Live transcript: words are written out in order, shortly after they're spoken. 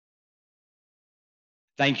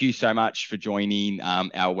Thank you so much for joining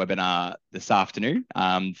our webinar this afternoon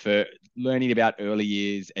for learning about early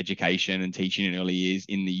years education and teaching in early years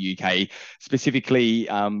in the UK, specifically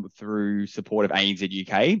through support of ANZ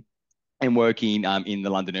UK. And working in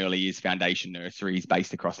the London Early Years Foundation nurseries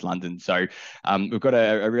based across London. So we've got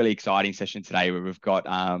a really exciting session today where we've got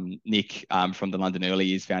Nick from the London Early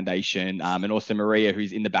Years Foundation and also Maria,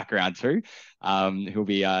 who's in the background too, who'll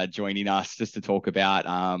be joining us just to talk about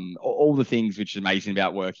all the things which is amazing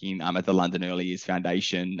about working at the London Early Years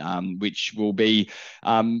Foundation, which will be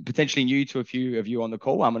potentially new to a few of you on the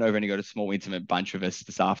call. I know we've only got a small intimate bunch of us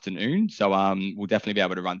this afternoon. So we'll definitely be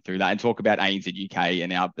able to run through that and talk about ANZ UK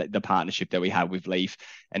and the partnership that we have with LEYF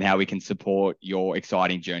and how we can support your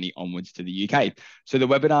exciting journey onwards to the UK. So the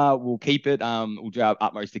webinar, we'll keep it, we'll do our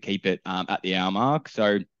utmost to keep it at the hour mark.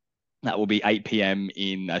 So that will be 8 p.m.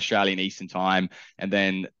 in Australian Eastern Time, and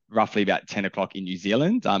then roughly about 10 o'clock in New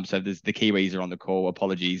Zealand. So there's the Kiwis are on the call.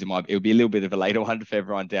 Apologies. It'll be a little bit of a later one for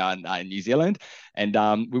everyone down in New Zealand. And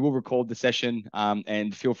we will record the session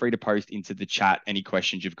and feel free to post into the chat any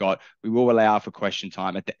questions you've got. We will allow for question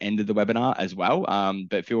time at the end of the webinar as well.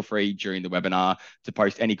 But feel free during the webinar to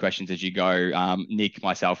post any questions as you go. Nick,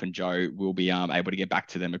 myself, and Joe will be able to get back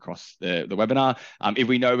to them across the webinar. If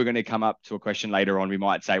we know we're going to come up to a question later on, we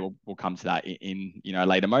might say we'll come to that in a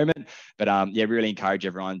later moment. But yeah, really encourage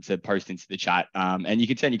everyone to post into the chat, and you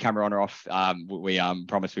can turn your camera on or off. We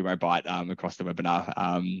promise we won't bite across the webinar.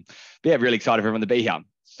 But yeah, really excited for everyone to be here.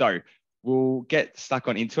 So we'll get stuck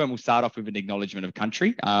on into it, and we'll start off with an acknowledgement of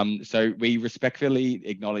country. So we respectfully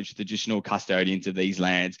acknowledge the traditional custodians of these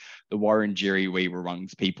lands, the Wurundjeri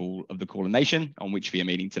Woi-wurrungs people of the Kulin Nation, on which we are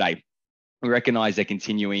meeting today. We recognise their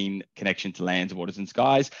continuing connection to lands, waters and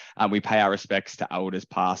skies. We pay our respects to elders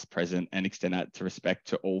past, present, and extend that to respect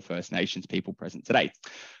to all First Nations people present today.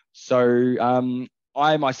 So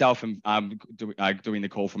I myself am doing the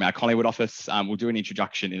call from our Collingwood office. We'll do an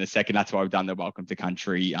introduction in a second. That's why we've done the Welcome to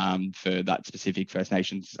Country for that specific First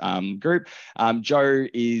Nations group. Joe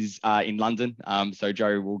is in London, so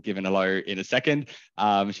Joe will give an hello in a second.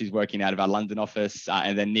 She's working out of our London office,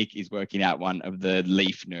 and then Nick is working out one of the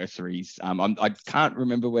LEYF nurseries. I can't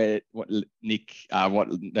remember what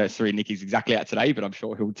nursery Nick is exactly at today, but I'm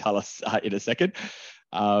sure he'll tell us in a second.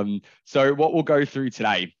 So what we'll go through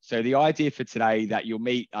today. So the idea for today that you'll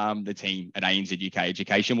meet the team at ANZ UK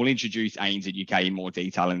Education. We'll introduce ANZ UK in more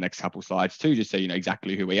detail in the next couple of slides too, just so you know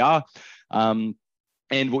exactly who we are. And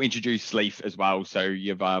we'll introduce LEYF as well. So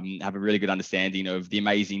you have a really good understanding of the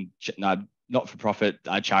amazing not-for-profit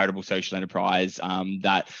charitable social enterprise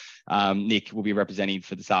that Nick will be representing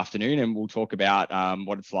for this afternoon. And we'll talk about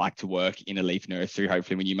what it's like to work in a LEYF nursery,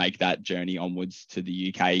 hopefully when you make that journey onwards to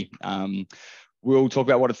the UK. We'll talk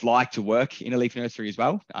about what it's like to work in a LEYF nursery as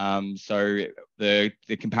well. So the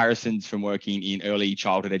comparisons from working in early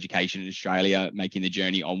childhood education in Australia, making the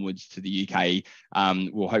journey onwards to the UK,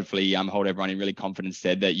 will hopefully hold everyone in really confident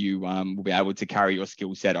stead that you will be able to carry your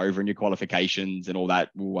skill set over in your qualifications, and all that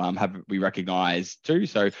will we recognise too.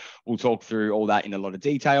 So we'll talk through all that in a lot of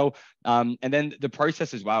detail. And then the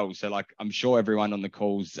process as well. So like I'm sure everyone on the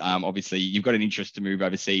calls, obviously you've got an interest to move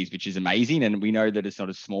overseas, which is amazing. And we know that it's not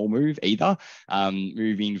a small move either.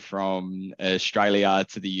 Moving from Australia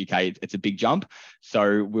to the UK, it's a big jump.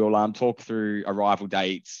 So we'll talk through arrival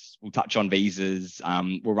dates, we'll touch on visas,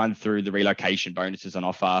 we'll run through the relocation bonuses on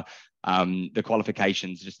offer, the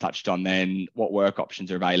qualifications just touched on, then what work options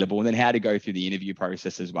are available, and then how to go through the interview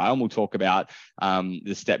process as well. And we'll talk about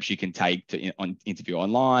the steps you can take to interview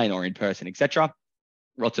online or in person, etc.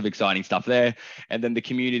 Lots of exciting stuff there. And then the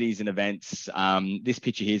communities and events. This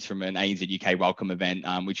picture here is from an ANZ UK welcome event,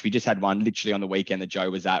 which we just had one literally on the weekend that Joe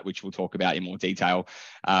was at, which we'll talk about in more detail.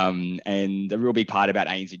 And a real big part about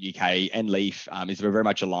ANZ UK and LEYF is we're very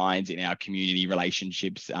much aligned in our community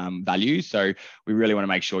relationships values. So we really want to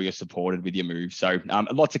make sure you're supported with your move. So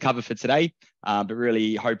a lot to cover for today. But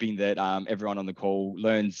really hoping that everyone on the call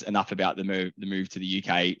learns enough about the move to the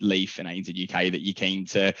UK, LEYF and ANZ UK, that you're keen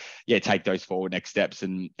to take those forward next steps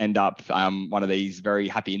and end up one of these very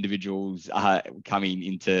happy individuals coming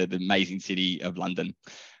into the amazing city of London.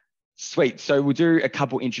 Sweet. So we'll do a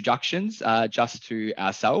couple introductions just to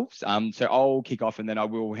ourselves. So I'll kick off and then I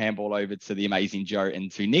will handball over to the amazing Joe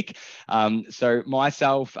and to Nick. So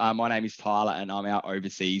myself, my name is Tyler and I'm our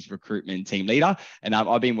overseas recruitment team leader. And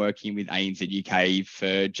I've been working with ANZ UK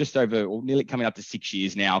for just over, or nearly coming up to 6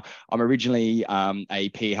 years now. I'm originally a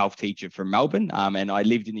PE health teacher from Melbourne and I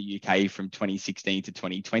lived in the UK from 2016 to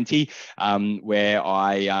 2020 where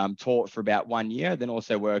I taught for about 1 year, then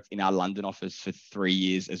also worked in our London office for 3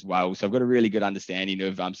 years as well. well. So I've got a really good understanding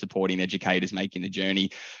of supporting educators making the journey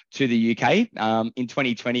to the UK. In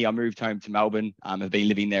 2020, I moved home to Melbourne. I've been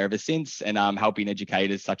living there ever since, and helping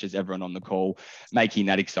educators such as everyone on the call making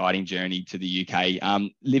that exciting journey to the UK.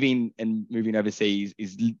 Living and moving overseas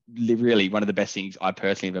is really one of the best things I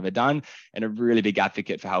personally have ever done, and a really big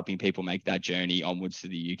advocate for helping people make that journey onwards to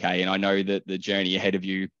the UK. And I know that the journey ahead of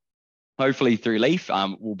you, hopefully through LEYF,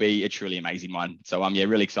 will be a truly amazing one. So I'm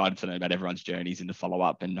really excited to know about everyone's journeys and to follow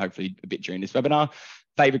up, and hopefully a bit during this webinar.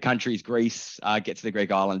 Favorite country is Greece. Get to the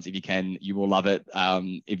Greek islands if you can. You will love it.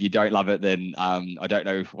 If you don't love it, then I don't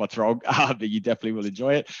know what's wrong, but you definitely will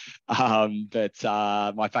enjoy it. But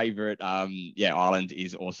my favorite island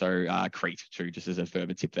is also Crete too, just as a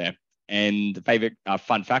further tip there. And the favorite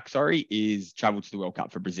fun fact, is travel to the World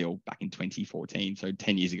Cup for Brazil back in 2014, so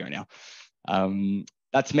 10 years ago now.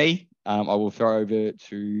 That's me. I will throw over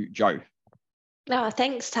to Jo. Oh,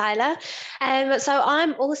 thanks, Tyler. So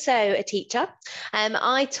I'm also a teacher.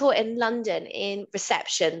 I taught in London in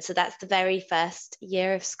reception. So that's the very first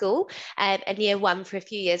year of school, and year one for a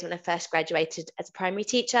few years when I first graduated as a primary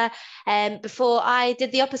teacher. Before I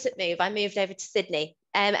did the opposite move, I moved over to Sydney,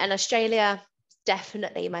 and Australia,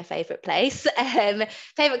 definitely my favorite place,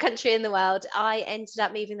 favorite country in the world. I ended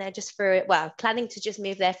up moving there planning to just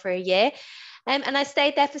move there for a year. And I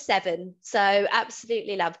stayed there for 7. So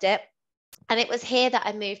absolutely loved it. And it was here that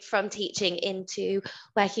I moved from teaching into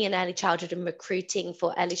working in early childhood and recruiting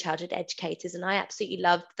for early childhood educators. And I absolutely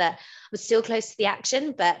loved that I was still close to the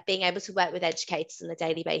action, but being able to work with educators on a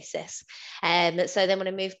daily basis. So then when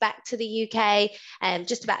I moved back to the UK,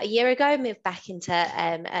 just about a year ago, moved back into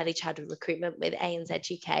early childhood recruitment with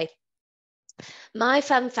anzuk UK. My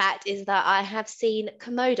fun fact is that I have seen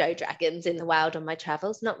Komodo dragons in the wild on my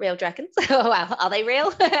travels, not real dragons. Oh, wow, are they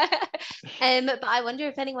real? But I wonder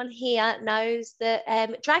if anyone here knows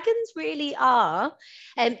that dragons really are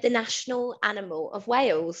the national animal of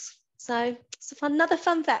Wales. So it's another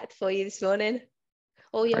fun fact for you this morning,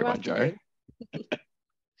 or your afternoon.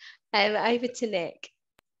 Over to Nick.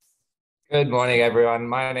 Good morning, everyone.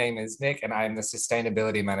 My name is Nick, and I'm the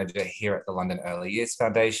Sustainability Manager here at the London Early Years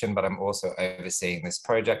Foundation, but I'm also overseeing this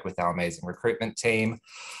project with our amazing recruitment team.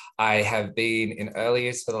 I have been in early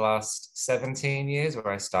years for the last 17 years, where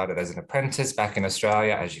I started as an apprentice back in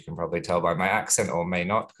Australia, as you can probably tell by my accent, or may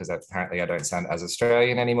not, because apparently I don't sound as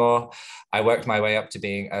Australian anymore. I worked my way up to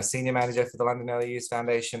being a senior manager for the London Early Years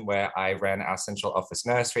Foundation, where I ran our central office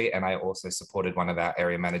nursery, and I also supported one of our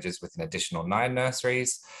area managers with an additional 9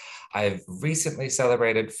 nurseries. I've recently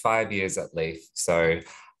celebrated 5 years at LEYF, so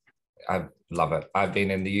I love it. I've been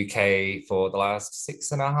in the UK for the last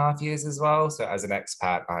 6.5 years as well. So as an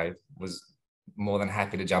expat, I was more than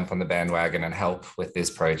happy to jump on the bandwagon and help with this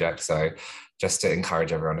project. So just to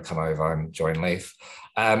encourage everyone to come over and join LEYF.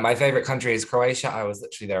 My favorite country is Croatia. I was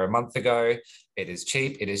literally there a month ago. It is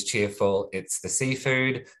cheap, it is cheerful, it's the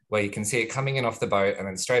seafood where you can see it coming in off the boat and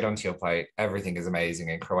then straight onto your plate. Everything is amazing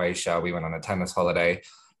in Croatia. We went on a tennis holiday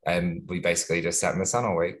and we basically just sat in the sun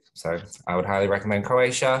all week. So I would highly recommend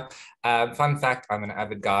Croatia. Fun fact, I'm an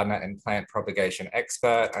avid gardener and plant propagation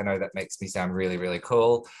expert. I know that makes me sound really, really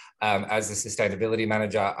cool. As a sustainability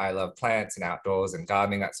manager, I love plants and outdoors and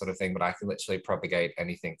gardening, that sort of thing, but I can literally propagate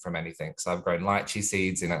anything from anything. So I've grown lychee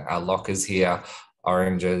seeds in our lockers here,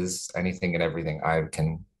 oranges, anything and everything I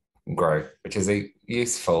can grow, which is a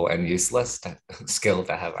useful and useless skill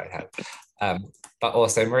to have, I have. But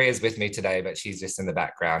also Maria's with me today, but she's just in the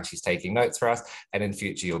background. She's taking notes for us. And in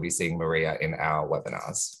future, you'll be seeing Maria in our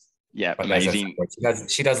webinars. Yeah, but amazing.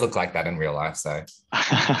 She does look like that in real life, so.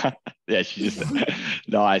 Yeah, she's just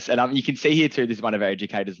nice. And you can see here too, this is one of our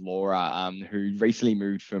educators, Laura, who recently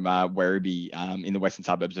moved from Werribee in the western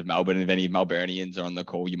suburbs of Melbourne. And if any Melburnians are on the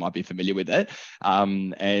call, you might be familiar with it.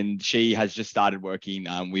 And she has just started working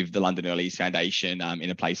with the London Early Years Foundation in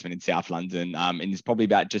a placement in South London. And it's probably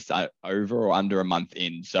about just over or under a month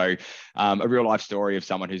in. So a real life story of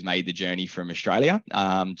someone who's made the journey from Australia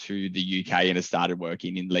to the UK and has started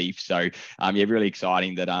working in LEYF. So yeah, really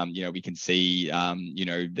exciting that we can see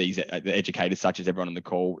these the educators such as everyone on the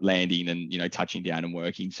call landing and touching down and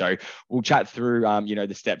working. So we'll chat through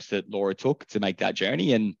the steps that Laura took to make that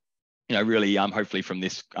journey, and really hopefully from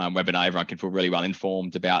this webinar everyone can feel really well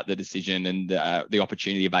informed about the decision and the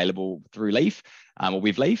opportunity available through LEYF or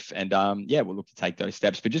with LEYF, and we'll look to take those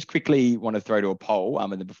steps. But just quickly want to throw to a poll,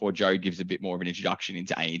 and then before Jo gives a bit more of an introduction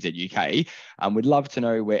into ANZ UK, we'd love to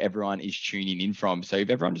know where everyone is tuning in from. So if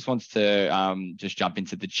everyone just wants to just jump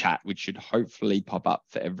into the chat, which should hopefully pop up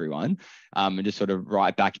for everyone, and just sort of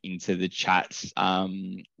write back into the chats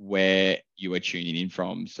where you are tuning in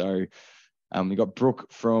from. So we've got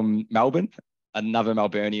Brooke from Melbourne, another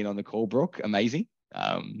Melburnian on the call. Brooke, amazing.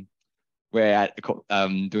 we're at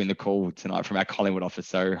doing the call tonight from our Collingwood office,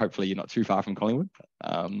 so hopefully you're not too far from Collingwood.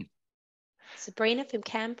 Sabrina from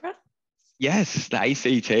Canberra. Yes, the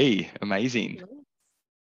ACT, amazing.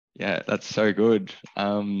 Yeah, that's so good.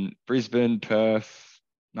 Brisbane, Perth,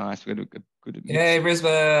 nice. We got a good mix. Yay,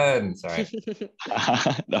 Brisbane! Sorry.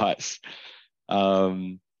 Nice.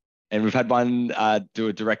 And we've had one do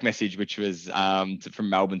a direct message, which was from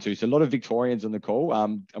Melbourne too. So a lot of Victorians on the call.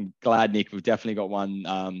 I'm glad, Nick, we've definitely got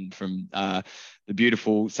one from the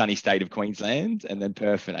beautiful sunny state of Queensland, and then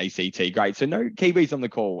Perth and ACT. Great. So no Kiwis on the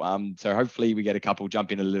call. So hopefully we get a couple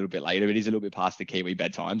jump in a little bit later. It is a little bit past the Kiwi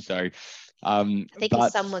bedtime. So I think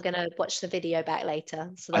some are going to watch the video back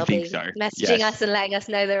later. So they'll be messaging us and letting us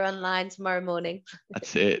know they're online tomorrow morning.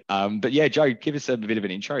 That's it. But yeah, Joe, give us a bit of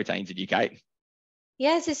an intro to ANZ UK.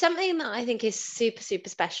 Yeah, so something that I think is super, super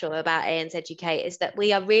special about ANZ UK is that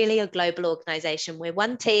we are really a global organisation. We're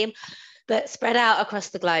one team, but spread out across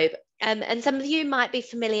the globe. And some of you might be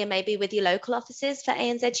familiar maybe with your local offices for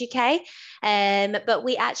ANZ UK, but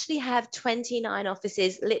we actually have 29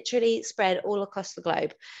 offices literally spread all across the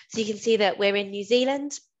globe. So you can see that we're in New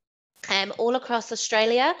Zealand, all across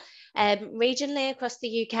Australia, regionally across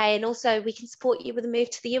the UK, and also we can support you with a move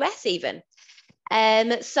to the US even.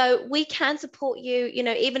 So we can support you,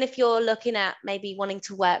 even if you're looking at maybe wanting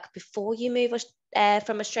to work before you move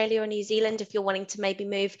from Australia or New Zealand, if you're wanting to maybe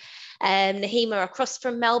move Nahima across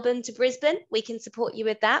from Melbourne to Brisbane, we can support you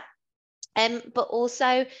with that. But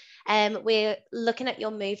also we're looking at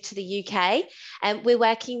your move to the UK, and we're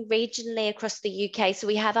working regionally across the UK. So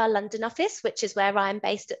we have our London office, which is where I'm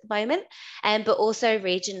based at the moment, but also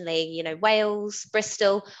regionally, Wales,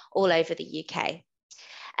 Bristol, all over the UK.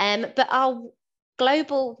 But our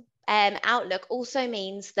global outlook also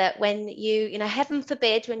means that when heaven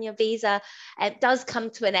forbid, when your visa does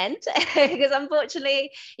come to an end, because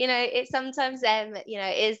unfortunately, it sometimes,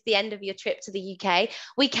 is the end of your trip to the UK,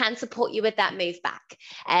 we can support you with that move back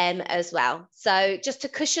as well. So just to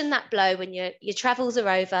cushion that blow when your travels are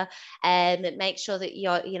over, make sure that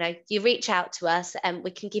you reach out to us and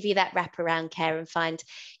we can give you that wraparound care and find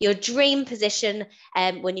your dream position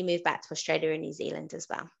when you move back to Australia and New Zealand as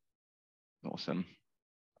well. Awesome.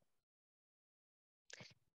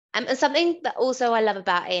 And something that also I love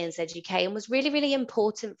about ANZ UK and was really, really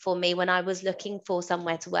important for me when I was looking for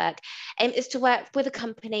somewhere to work is to work with a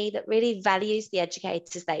company that really values the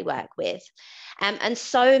educators they work with. And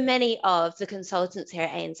so many of the consultants here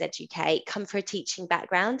at ANZ UK come from a teaching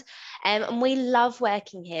background. And we love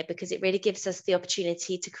working here because it really gives us the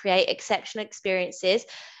opportunity to create exceptional experiences,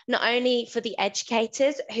 not only for the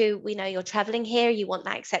educators who we know you're traveling here, you want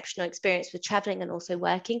that exceptional experience with traveling and also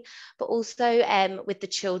working, but also with the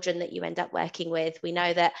children that you end up working with. We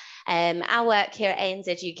know that our work here at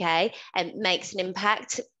ANZ UK makes an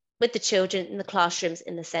impact with the children in the classrooms,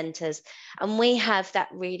 in the centres. And we have that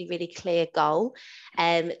really, really clear goal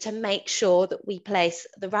to make sure that we place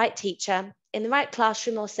the right teacher in the right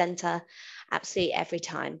classroom or centre absolutely every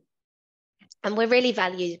time. And we're really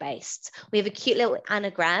values-based. We have a cute little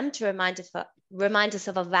anagram to remind us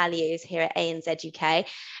of our values here at ANZ UK.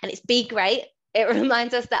 And it's Be Great. It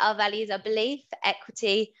reminds us that our values are belief,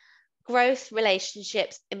 equity, growth,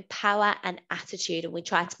 relationships, empower, and attitude. And we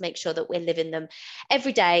try to make sure that we're living them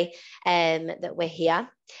every day that we're here.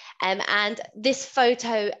 And this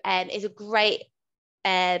photo is a great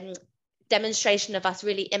demonstration of us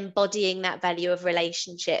really embodying that value of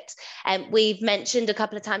relationships. We've mentioned a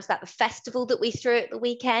couple of times about the festival that we threw at the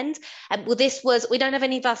weekend. We don't have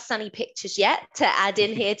any of our sunny pictures yet to add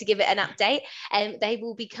in here to give it an update. They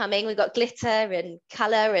will be coming. We've got glitter and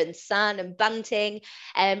colour and sun and bunting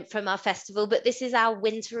from our festival, but this is our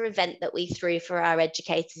winter event that we threw for our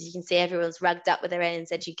educators. You can see everyone's rugged up with their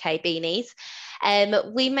ANZ UK beanies.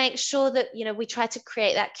 We make sure that, we try to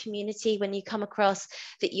create that community when you come across,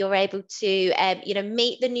 that you're able to,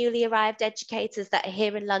 meet the newly arrived educators that are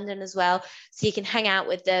here in London as well. So you can hang out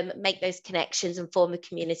with them, make those connections and form a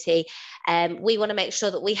community. We want to make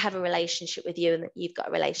sure that we have a relationship with you and that you've got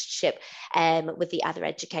a relationship with the other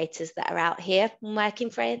educators that are out here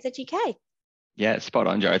working for ANZ UK. Yeah, spot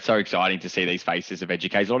on, Joe. It's so exciting to see these faces of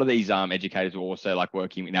educators. A lot of these educators are also like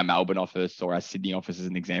working in our Melbourne office or our Sydney office as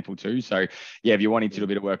an example too. So yeah, if you're wanting to do a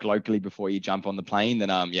bit of work locally before you jump on the plane, then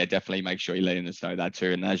definitely make sure you're letting us know that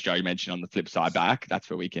too. And as Joe mentioned, on the flip side back, that's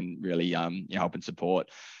where we can really help and support.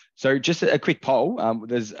 So just a quick poll.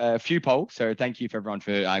 There's a few polls, so thank you for everyone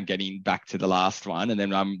for getting back to the last one. And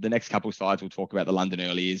then the next couple of slides, we'll talk about the London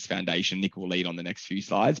Early Years Foundation. Nick will lead on the next few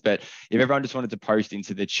slides. But if everyone just wanted to post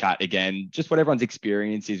into the chat again, just what everyone's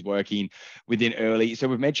experience is working within early. So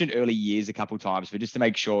we've mentioned early years a couple of times, but just to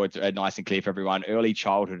make sure it's nice and clear for everyone, early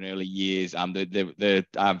childhood and early years, the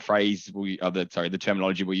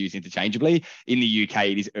terminology we use interchangeably. In the UK,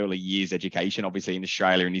 it is early years education. Obviously, in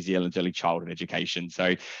Australia and New Zealand, it's early childhood education.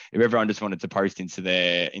 So if everyone just wanted to post into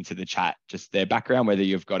the chat just their background, whether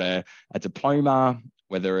you've got a diploma,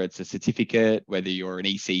 whether it's a certificate, whether you're an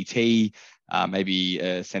ECT, maybe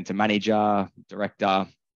a centre manager, director,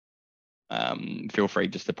 feel free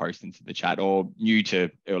just to post into the chat, or new to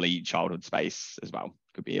early childhood space as well.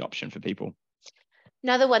 Could be an option for people.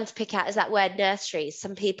 Another one to pick out is that word nurseries.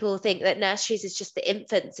 Some people think that nurseries is just the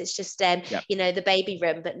infants. It's just, the baby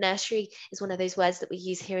room. But nursery is one of those words that we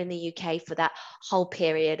use here in the UK for that whole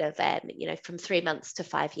period of, from 3 months to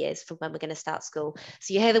 5 years from when we're going to start school.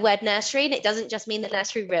 So you hear the word nursery, and it doesn't just mean the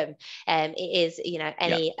nursery room. It is,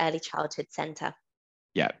 any early childhood centre.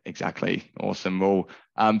 Yeah, exactly. Awesome. Well,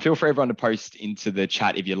 feel free everyone to post into the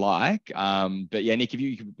chat if you like. But yeah, Nick, if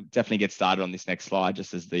you could definitely get started on this next slide,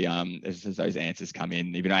 just as as those answers come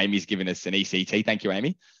in. Even Amy's given us an ECT. Thank you,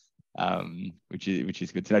 Amy. Which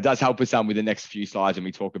is good to know. It does help us with the next few slides when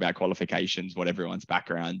we talk about qualifications, what everyone's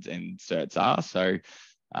background and certs are. So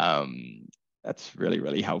that's really,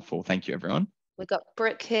 really helpful. Thank you, everyone. We've got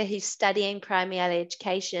Brooke here who's studying primary early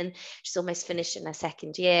education. She's almost finished in her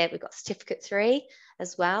second year. We've got certificate 3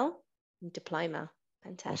 as well, and diploma.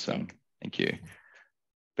 Fantastic. Awesome. Thank you.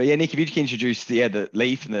 But yeah, Nick, if you could introduce the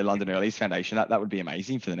LEYF and the London Early Years Foundation, that would be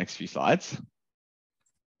amazing for the next few slides.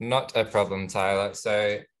 Not a problem, Tyler.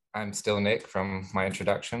 So I'm still Nick from my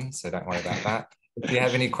introduction, so don't worry about that. If you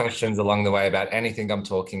have any questions along the way about anything I'm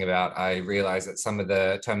talking about, I realize that some of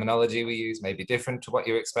the terminology we use may be different to what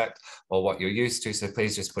you expect or what you're used to. So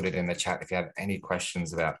please just put it in the chat if you have any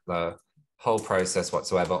questions about the whole process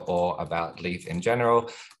whatsoever or about LEYF in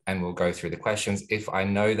general, and we'll go through the questions. If I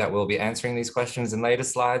know that we'll be answering these questions in later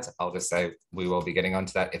slides, I'll just say we will be getting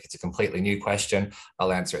onto that. If it's a completely new question,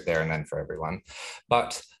 I'll answer it there and then for everyone.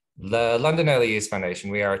 But the London Early Years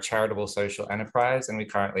Foundation, we are a charitable social enterprise, and we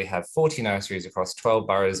currently have 40 nurseries across 12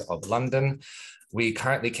 boroughs of London. We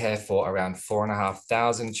currently care for around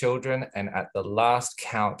 4,500 children, and at the last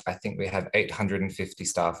count, I think we have 850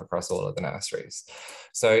 staff across all of the nurseries.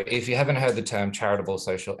 So if you haven't heard the term charitable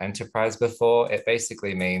social enterprise before, it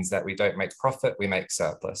basically means that we don't make profit, we make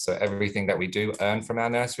surplus. So everything that we do earn from our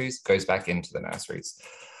nurseries goes back into the nurseries.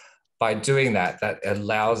 By doing that, that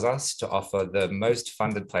allows us to offer the most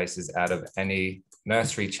funded places out of any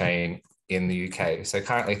nursery chain in the UK. So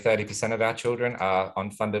currently 30% of our children are on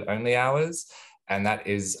funded only hours, and that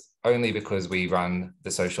is only because we run the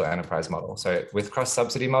social enterprise model. So with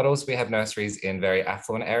cross-subsidy models, we have nurseries in very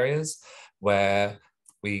affluent areas where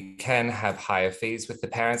we can have higher fees with the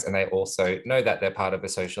parents, and they also know that they're part of a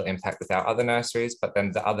social impact with our other nurseries. But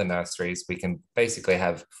then the other nurseries, we can basically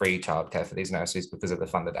have free childcare for these nurseries because of the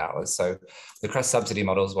funded hours. So the cross-subsidy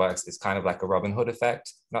models works is kind of like a Robin Hood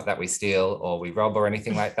effect. Not that we steal or we rob or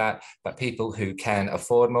anything like that, but people who can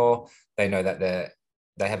afford more, they know that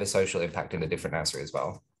they have a social impact in a different nursery as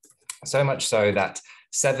well. So much so that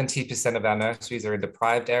 70% of our nurseries are in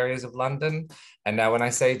deprived areas of London. And now when I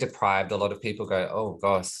say deprived, a lot of people go, oh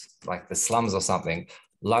gosh, like the slums or something.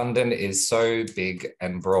 London is so big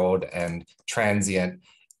and broad and transient.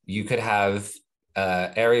 You could have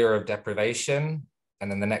an area of deprivation,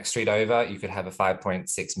 and then the next street over, you could have a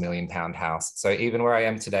 £5.6 million house. So even where I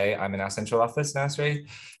am today, I'm in our central office nursery,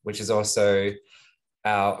 which is also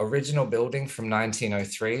our original building from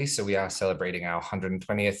 1903. So we are celebrating our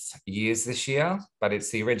 120th years this year, but it's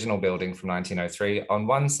the original building from 1903. On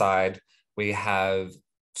one side, we have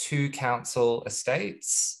 2 council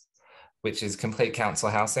estates, which is complete council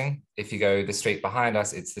housing. If you go the street behind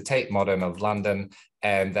us, it's the Tate Modern of London,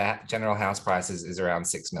 and that general house prices is around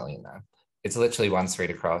 6 million now. It's literally one street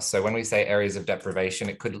across. So when we say areas of deprivation,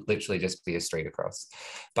 it could literally just be a street across.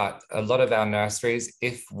 But a lot of our nurseries,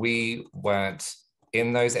 if we weren't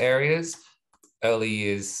in those areas, early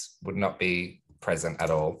years would not be present at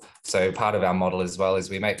all. So part of our model as well is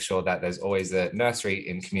we make sure that there's always a nursery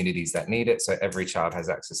in communities that need it. So every child has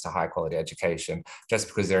access to high quality education. Just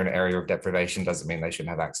because they're in an area of deprivation doesn't mean they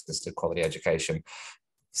shouldn't have access to quality education.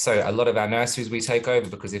 So a lot of our nurseries we take over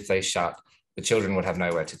because if they shut, the children would have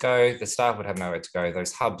nowhere to go, the staff would have nowhere to go,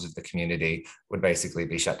 those hubs of the community would basically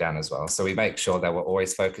be shut down as well. So we make sure that we're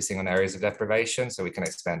always focusing on areas of deprivation so we can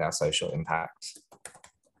expand our social impact.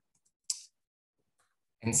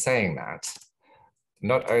 In saying that,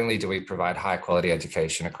 not only do we provide high quality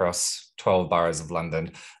education across 12 boroughs of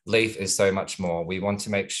London, LEYF is so much more. We want to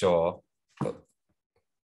make sure,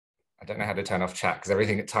 I don't know how to turn off chat because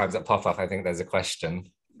everything at times that pop up, I think there's a question.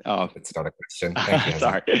 Oh, it's not a question. Thank you.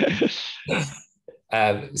 Sorry.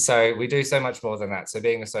 So we do so much more than that. So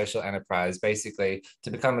being a social enterprise, basically to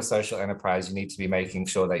become a social enterprise, you need to be making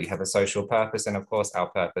sure that you have a social purpose. And of course, our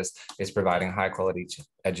purpose is providing high quality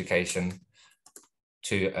education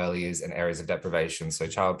to early years and areas of deprivation. So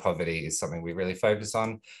child poverty is something we really focus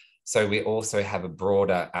on. So we also have a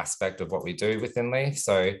broader aspect of what we do within LEYF.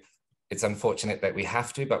 So it's unfortunate that we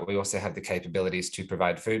have to, but we also have the capabilities to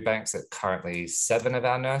provide food banks at currently 7 of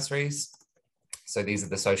our nurseries. So these are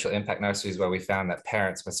the social impact nurseries where we found that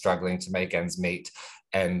parents were struggling to make ends meet.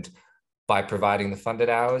 And by providing the funded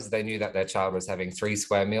hours, they knew that their child was having 3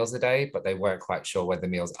 square meals a day, but they weren't quite sure where the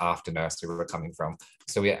meals after nursery were coming from.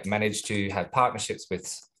 So we managed to have partnerships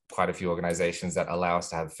with quite a few organizations that allow us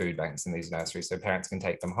to have food banks in these nurseries. So parents can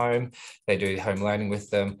take them home. They do home learning with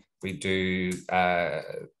them. We do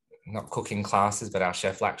not cooking classes, but our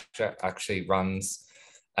chef lecturer actually runs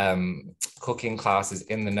cooking classes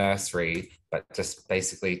in the nursery, but just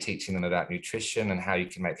basically teaching them about nutrition and how you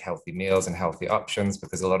can make healthy meals and healthy options,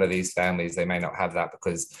 because a lot of these families, they may not have that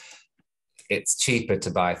because it's cheaper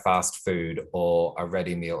to buy fast food or a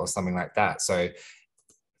ready meal or something like that. So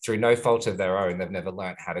through no fault of their own, they've never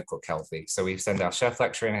learned how to cook healthy. So we send our chef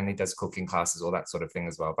lecturer in and he does cooking classes, all that sort of thing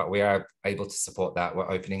as well. But we are able to support that. We're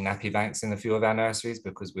opening nappy banks in a few of our nurseries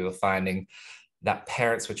because we were finding that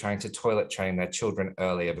parents were trying to toilet train their children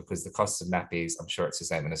earlier because the cost of nappies, I'm sure it's the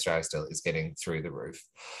same in Australia still, is getting through the roof.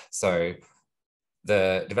 So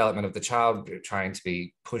the development of the child trying to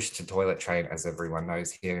be pushed to toilet train, as everyone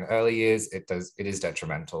knows here in early years, it is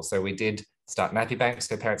detrimental. So we did start nappy banks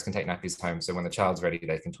so parents can take nappies home. So when the child's ready,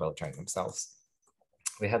 they can toilet train themselves.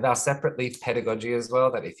 We have our separate LEYF pedagogy as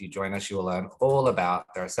well, that if you join us, you will learn all about.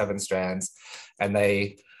 There are 7 strands, and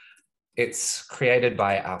it's created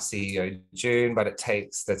by our CEO, June, but it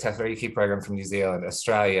takes the Te Whariki program from New Zealand,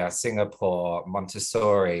 Australia, Singapore,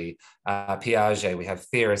 Montessori, Piaget. We have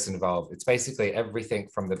theorists involved. It's basically everything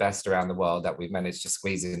from the best around the world that we've managed to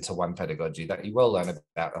squeeze into one pedagogy that you will learn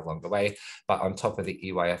about along the way. But on top of the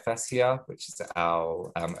EYFS here, which is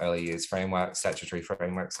our early years framework, statutory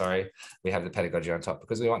framework, we have the pedagogy on top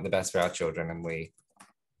because we want the best for our children, and we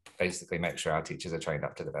basically make sure our teachers are trained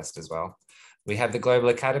up to the best as well. We have the Global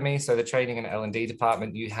Academy. So the training and L&D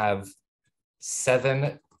department, you have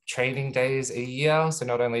 7 training days a year. So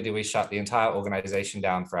not only do we shut the entire organization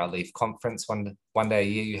down for our LEYF conference one day a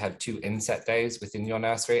year, you have 2 inset days within your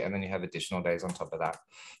nursery, and then you have additional days on top of that.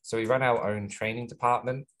 So we run our own training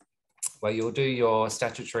department where you'll do your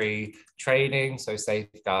statutory training, so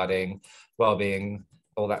safeguarding, well-being,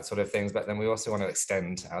 all that sort of things. But then we also want to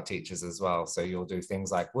extend our teachers as well. So you'll do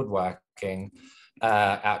things like woodworking,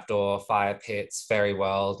 outdoor fire pits, fairy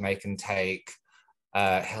world, make and take,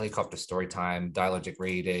 helicopter story time, dialogic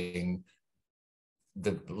reading.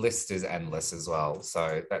 The list is endless as well.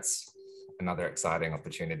 So that's another exciting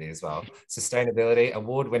opportunity as well. Sustainability,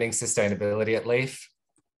 award-winning sustainability at LEYF.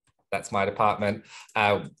 That's my department.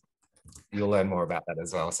 You'll learn more about that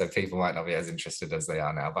as well. So people might not be as interested as they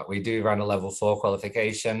are now, but we do run a level 4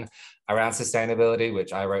 qualification around sustainability,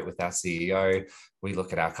 which I wrote with our CEO. We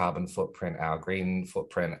look at our carbon footprint, our green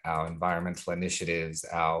footprint, our environmental initiatives,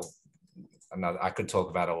 I could talk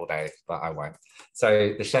about it all day, but I won't.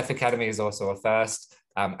 So the Chef Academy is also a first.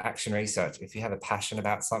 Action research. If you have a passion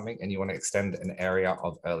about something and you want to extend an area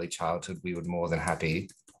of early childhood, we would more than happy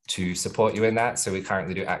to support you in that. So we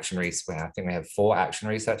currently do action research. I think we have 4 action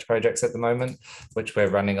research projects at the moment, which we're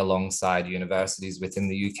running alongside universities within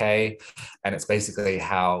the UK. And it's basically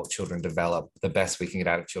how children develop, the best we can get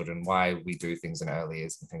out of children, why we do things in early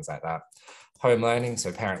years and things like that. Home learning,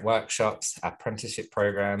 so parent workshops, apprenticeship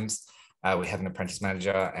programs. We have an apprentice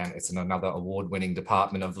manager, and it's in another award-winning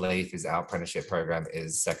department of LEYF. Is our apprenticeship program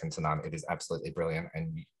is second to none. It is absolutely brilliant.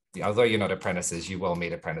 And although you're not apprentices, you will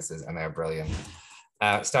meet apprentices, and they are brilliant.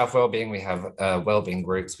 Staff wellbeing, we have wellbeing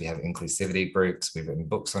groups, we have inclusivity groups, we've written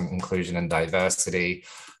books on inclusion and diversity,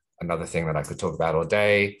 another thing that I could talk about all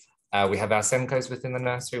day. We have our SENCOs within the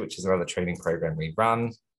nursery, which is another training program we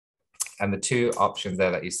run. And the 2 options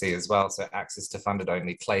there that you see as well, so access to funded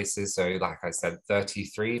only places. So like I said,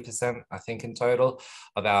 33%, I think in total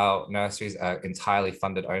of our nurseries are entirely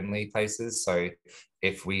funded only places. So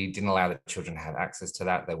if we didn't allow the children to have access to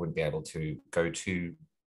that, they wouldn't be able to go to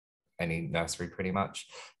any nursery pretty much.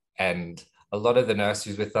 And a lot of the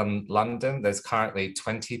nurseries within London, there's currently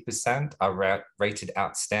 20% are rated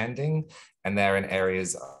outstanding, and they're in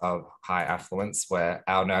areas of high affluence, where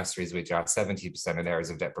our nurseries, which are 70% in areas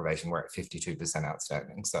of deprivation, we're at 52%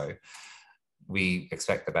 outstanding. So we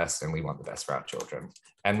expect the best and we want the best for our children.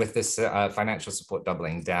 And with this financial support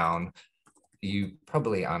doubling down, you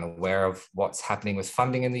probably aren't aware of what's happening with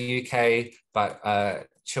funding in the UK, but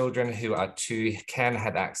children who are 2 can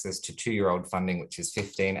have access to 2-year-old funding, which is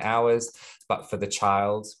 15 hours. But for the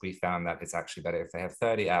child, we found that it's actually better if they have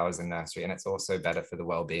 30 hours in nursery. And it's also better for the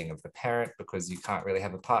well-being of the parent, because you can't really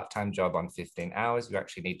have a part-time job on 15 hours. You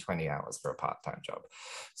actually need 20 hours for a part-time job.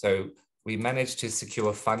 So we managed to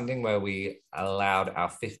secure funding where we allowed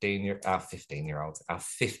our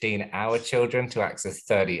 15-hour children to access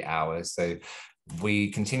 30 hours. So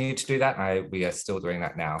we continue to do that. We are still doing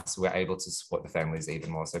that now. So we're able to support the families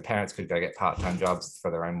even more. So parents could go get part-time jobs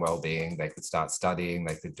for their own well-being. They could start studying.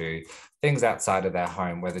 They could do things outside of their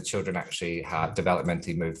home where the children actually have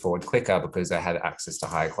developmentally moved forward quicker because they had access to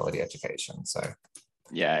high quality education. So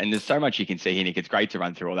yeah, and there's so much you can see here, Nick. It's great to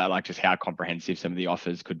run through all that, like just how comprehensive some of the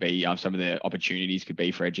offers could be, some of the opportunities could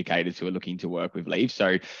be for educators who are looking to work with LEYF.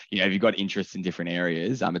 So, you know, if you've got interests in different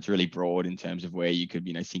areas, it's really broad in terms of where you could,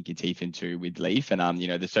 you know, sink your teeth into with LEYF. And, you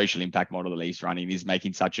know, the social impact model that LEYF's running is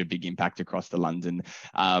making such a big impact across the London,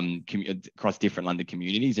 across different London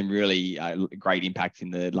communities, and really great impact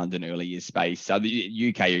in the London early years space. So the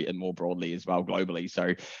UK and more broadly as well, globally.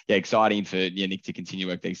 So yeah, exciting for Nick to continue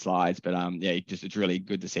work these slides, but yeah, it's really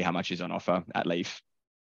good to see how much is on offer at LEYF.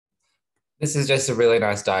 This is just a really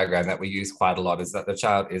nice diagram that we use quite a lot, is that the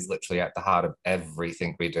child is literally at the heart of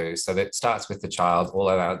everything we do. So that starts with the child. All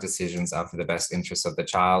of our decisions are for the best interests of the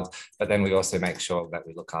child, but then we also make sure that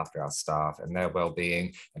we look after our staff and their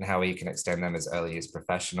well-being and how we can extend them as early years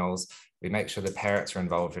professionals. We make sure the parents are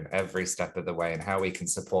involved in every step of the way and how we can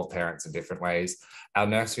support parents in different ways. Our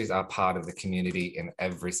nurseries are part of the community in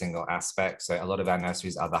every single aspect. So a lot of our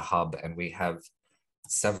nurseries are the hub, and we have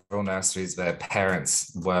several nurseries where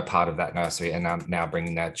parents were part of that nursery and are now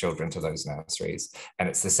bringing their children to those nurseries. And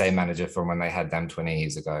it's the same manager from when they had them 20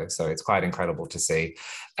 years ago. So it's quite incredible to see.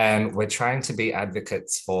 And we're trying to be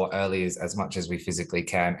advocates for early years as much as we physically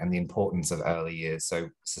can, and the importance of early years. So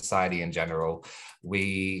society in general,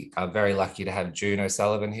 we are very lucky to have June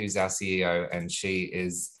O'Sullivan, who's our CEO, and she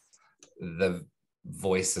is the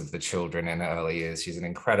voice of the children in early years. She's an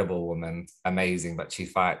incredible woman, amazing, but she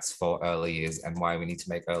fights for early years and why we need to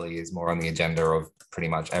make early years more on the agenda of pretty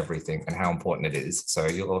much everything and how important it is. So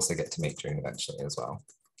you'll also get to meet June eventually as well.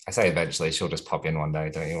 I say eventually, she'll just pop in one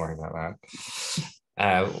day, don't you worry about that.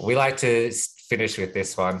 We like to finish with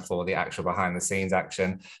this one for the actual behind the scenes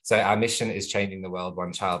action. So our mission is changing the world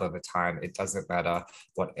one child at a time. It doesn't matter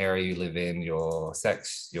what area you live in, your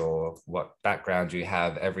sex, what background you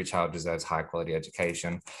have, every child deserves high quality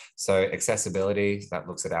education. So accessibility, that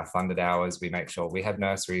looks at our funded hours. We make sure we have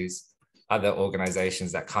nurseries, other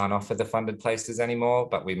organizations that can't offer the funded places anymore,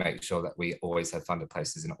 but we make sure that we always have funded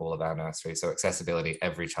places in all of our nurseries. So accessibility,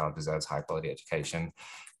 every child deserves high quality education.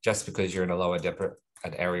 Just because you're in a lower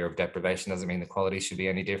an area of deprivation doesn't mean the quality should be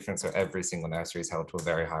any different. So every single nursery is held to a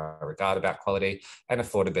very high regard about quality and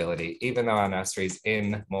affordability. Even though our nurseries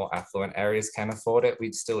in more affluent areas can afford it,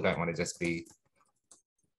 we still don't want to just be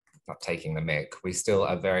not taking the mick. We still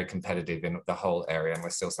are very competitive in the whole area, and we're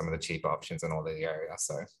still some of the cheaper options in all the area.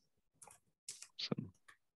 So,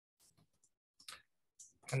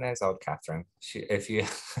 and there's old Catherine. We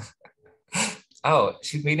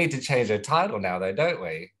need to change her title now, though, don't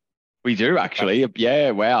we? We do actually. Yeah.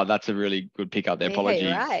 Wow. That's a really good pick up there. Apologies.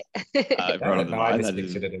 Yeah, right. I just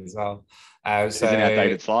pictured it as well. So it's an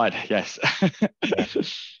outdated slide. Yes.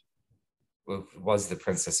 Was the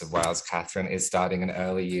Princess of Wales, Catherine, is starting an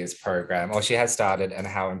early years program, or she has started, and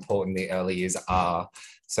how important the early years are.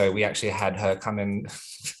 So we actually had her come in,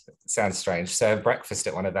 sounds strange, serve breakfast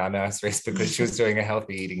at one of our nurseries because she was doing a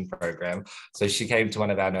healthy eating program. So she came to one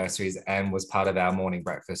of our nurseries and was part of our morning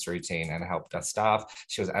breakfast routine and helped our staff.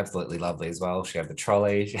 She was absolutely lovely as well. She had the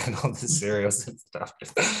trolley, she had all the cereals and stuff.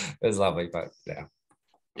 It was lovely, but yeah.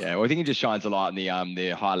 Yeah, well, I think it just shines a light on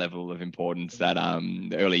the high level of importance that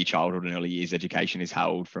the early childhood and early years education is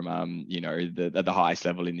held from you know, the highest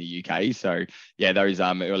level in the UK. So yeah, those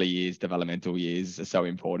early years, developmental years are so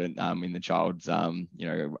important in the child's you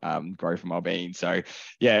know, growth and well-being. So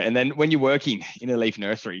yeah, and then when you're working in a LEYF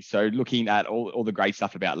nursery, so looking at all the great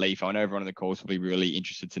stuff about LEYF, I know everyone on the course will be really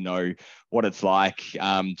interested to know what it's like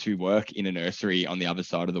to work in a nursery on the other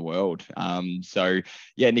side of the world. So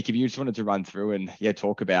yeah, Nick, if you just wanted to run through and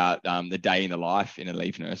talk about the day in the life in a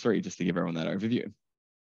LEYF nursery, just to give everyone that overview.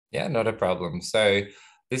 Yeah, not a problem. So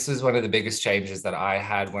This was one of the biggest changes that I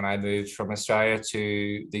had when I moved from Australia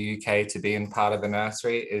to the UK to being part of a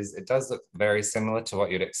nursery. Is it does look very similar to what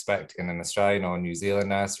you'd expect in an Australian or New Zealand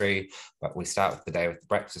nursery, but we start with the day with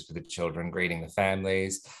breakfast with the children, greeting the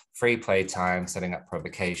families, free play time, setting up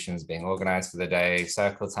provocations, being organized for the day,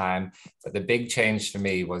 circle time. But the big change for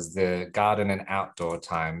me was the garden and outdoor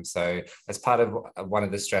time. So as part of one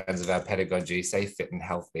of the strands of our pedagogy, Safe, Fit and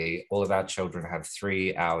Healthy, all of our children have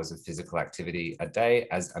 3 hours of physical activity a day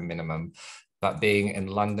as a minimum. But being in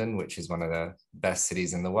London, which is one of the best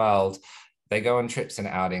cities in the world, they go on trips and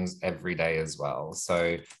outings every day as well.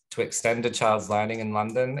 So to extend a child's learning in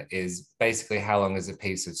London is basically how long is a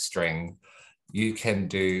piece of string. You can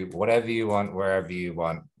do whatever you want, wherever you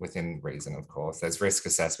want, within reason, of course. There's risk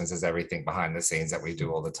assessments, there's everything behind the scenes that we do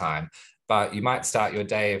all the time. But you might start your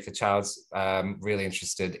day if a child's really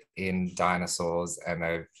interested in dinosaurs and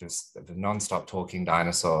they're just non-stop talking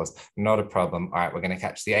dinosaurs, not a problem. All right, we're going to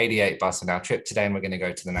catch the 88 bus on our trip today and we're going to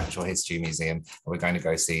go to the Natural History Museum and we're going to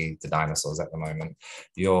go see the dinosaurs at the moment.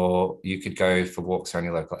 You could go for walks around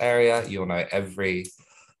your local area. You'll know every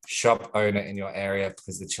shop owner in your area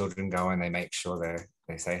because the children go and they make sure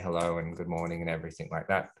they say hello and good morning and everything like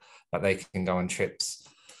that. But they can go on trips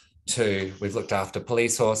too. We've looked after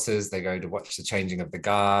police horses. They go to watch the changing of the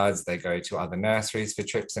guards. They go to other nurseries for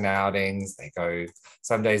trips and outings.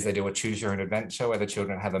 Some days they do a choose your own adventure where the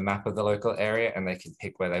children have a map of the local area and they can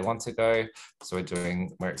pick where they want to go. So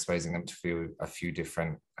we're exposing them to a few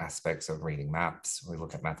different aspects of reading maps. We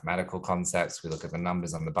look at mathematical concepts. We look at the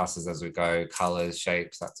numbers on the buses as we go, colors,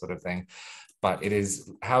 shapes, that sort of thing. But it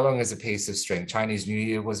is, how long is a piece of string? Chinese New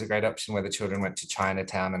Year was a great option where the children went to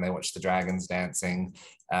Chinatown and they watched the dragons dancing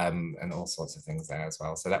and all sorts of things there as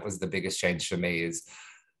well. So that was the biggest change for me, is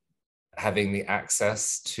having the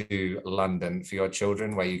access to London for your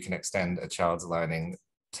children where you can extend a child's learning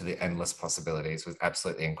to the endless possibilities was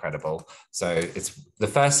absolutely incredible. So it's the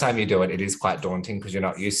first time you do it, it is quite daunting because you're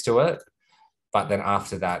not used to it. But then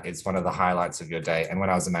after that, it's one of the highlights of your day. And when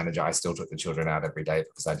I was a manager, I still took the children out every day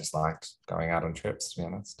because I just liked going out on trips, to be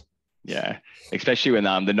honest. Yeah, especially when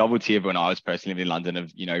the novelty of when I was personally living in London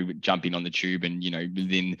of, jumping on the tube and,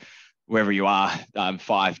 within wherever you are,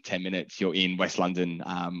 5-10 minutes, you're in West London,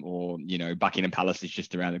 or, Buckingham Palace is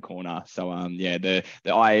just around the corner. So,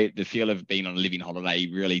 the feel of being on a living holiday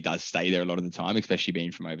really does stay there a lot of the time, especially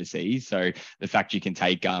being from overseas. So the fact you can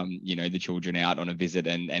take, the children out on a visit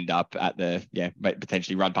and end up at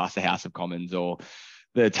potentially run past the House of Commons or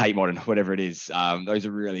the Tate Modern, whatever it is. Those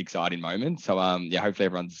are really exciting moments. So hopefully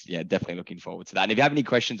everyone's definitely looking forward to that. And if you have any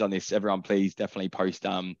questions on this, everyone, please definitely post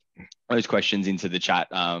those questions into the chat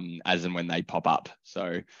as and when they pop up.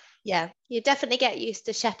 So yeah, you definitely get used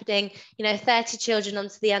to shepherding, 30 children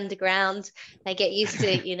onto the underground. They get used to,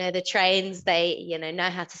 the trains. They, know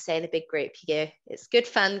how to stay in a big group. It's good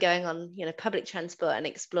fun going on, public transport and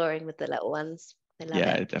exploring with the little ones.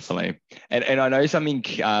 Yeah, definitely. And I know something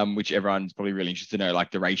which everyone's probably really interested to know,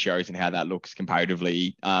 like the ratios and how that looks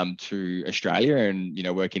comparatively to Australia and,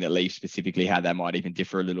 working at LEYF specifically, how that might even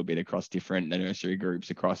differ a little bit across different nursery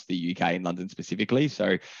groups across the UK and London specifically.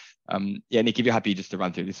 So, Nick, if you're happy just to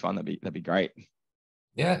run through this one, that'd be great.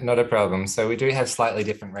 Yeah, not a problem. So we do have slightly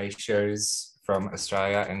different ratios from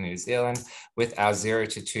Australia and New Zealand. With our 0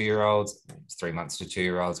 to 2-year-olds, 3 months to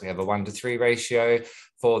 2-year-olds, we have a 1-to-3 ratio.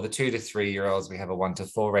 For the 2 to 3-year-olds, we have a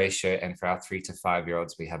 1-to-4 ratio. And for our 3 to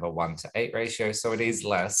 5-year-olds, we have a 1-to-8 ratio. So it is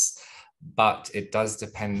less, but it does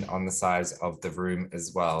depend on the size of the room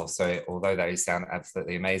as well. So although they sound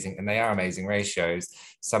absolutely amazing, and they are amazing ratios,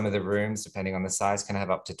 some of the rooms, depending on the size, can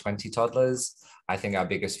have up to 20 toddlers. I think our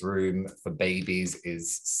biggest room for babies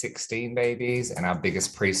is 16 babies, and our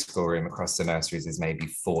biggest preschool room across the nurseries is maybe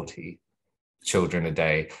 40 children a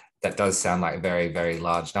day. That does sound like very, very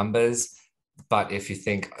large numbers. But if you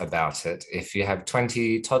think about it, if you have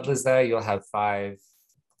 20 toddlers there, you'll have 5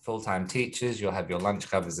 full-time teachers, you'll have your lunch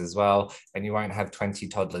covers as well, and you won't have 20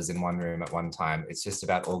 toddlers in one room at one time. It's just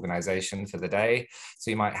about organization for the day.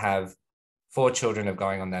 So you might have 4 children are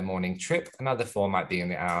going on their morning trip, another 4 might be in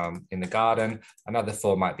the garden, another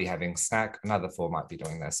 4 might be having snack, another 4 might be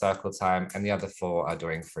doing their circle time, and the other 4 are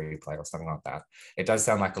doing free play or something like that. It does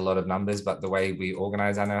sound like a lot of numbers, but the way we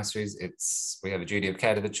organize our nurseries, we have a duty of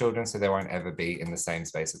care to the children, so they won't ever be in the same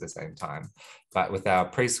space at the same time. But with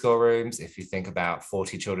our preschool rooms, if you think about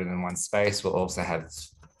 40 children in one space, we'll also have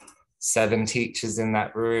 7 teachers in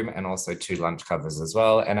that room and also 2 lunch covers as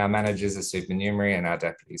well. And our managers are supernumerary and our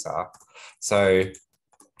deputies are. So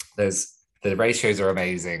the ratios are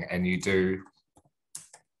amazing, and you do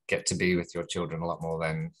get to be with your children a lot more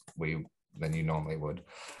than you normally would.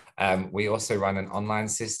 We also run an online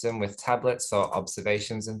system with tablets for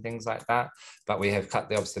observations and things like that. but we have cut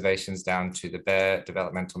the observations down to the bare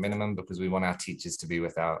developmental minimum because we want our teachers to be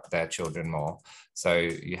with their children more. So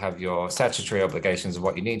you have your statutory obligations of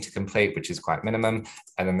what you need to complete, which is quite minimum.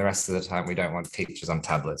 And then the rest of the time, we don't want teachers on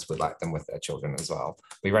tablets. We'd like them with their children as well.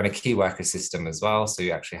 We run a key worker system as well. So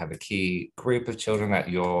you actually have a key group of children that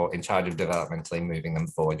you're in charge of developmentally moving them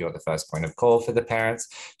forward. You're the first point of call for the parents.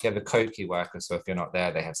 You have a co-key worker. So if you're not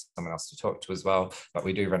there, they have someone else to talk to as well. But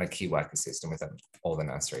we do run a key worker system within all the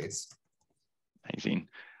nurseries. Amazing.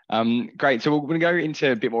 Great. So we're going to go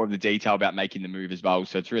into a bit more of the detail about making the move as well.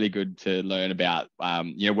 So it's really good to learn about,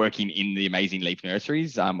 working in the amazing LEYF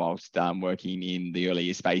nurseries whilst working in the early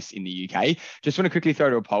year space in the UK. Just want to quickly throw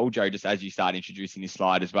to a poll, Joe, just as you start introducing this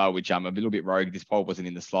slide as well, which I'm a little bit rogue. This poll wasn't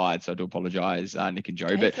in the slide, so I do apologise, Nick and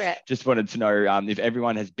Joe. But just wanted to know if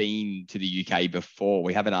everyone has been to the UK before.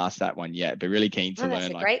 We haven't asked that one yet, but really keen to learn.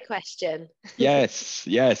 That's a great question. Yes.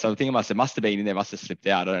 I think it must have been in there, must have slipped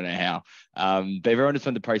out. I don't know how. But everyone just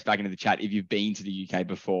wanted to post back into the chat if you've been to the UK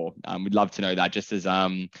before. We'd love to know that. Just as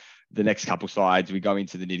the next couple slides, we go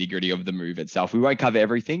into the nitty gritty of the move itself. We won't cover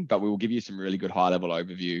everything, but we will give you some really good high level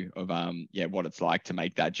overview of what it's like to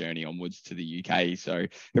make that journey onwards to the UK. So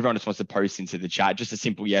everyone just wants to post into the chat, just a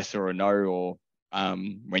simple yes or a no, or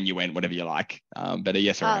when you went, whatever you like. But a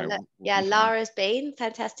yes or a no. Lara's been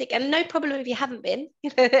fantastic, and no problem if you haven't been.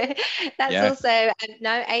 That's also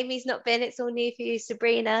no. Amy's not been. It's all new for you.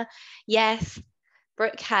 Sabrina, yes.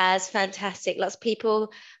 Brooke has, fantastic. Lots of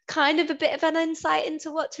people, kind of a bit of an insight into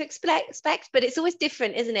what to expect, but it's always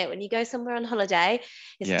different, isn't it? When you go somewhere on holiday,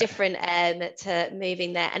 it's different to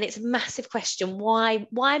moving there. And it's a massive question. Why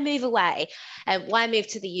move away? Why move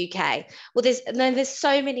to the UK? Well, there's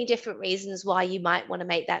so many different reasons why you might want to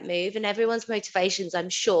make that move, and everyone's motivations, I'm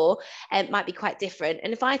sure, might be quite different.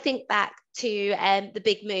 And if I think back to the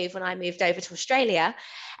big move when I moved over to Australia,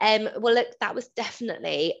 well, look, that was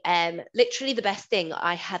definitely literally the best thing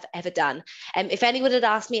I have ever done. If anyone had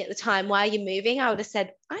asked me at the time, why are you moving? I would have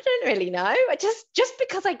said, I don't really know. I just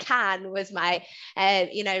because I can was my,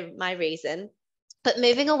 my reason. But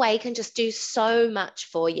moving away can just do so much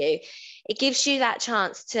for you. It gives you that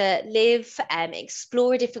chance to live,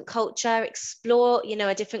 explore a different culture, explore,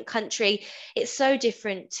 a different country. It's so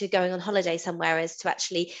different to going on holiday somewhere as to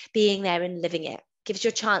actually being there and living it. Gives you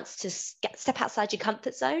a chance to step outside your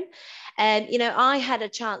comfort zone. And, I had a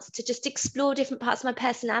chance to just explore different parts of my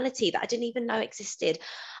personality that I didn't even know existed.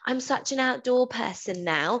 I'm such an outdoor person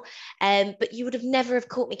now, but you would have never have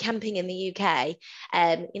caught me camping in the UK.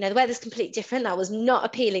 The weather's completely different. That was not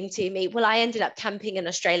appealing to me. Well, I ended up camping in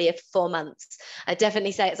Australia for 4 months. I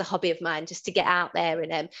definitely say it's a hobby of mine just to get out there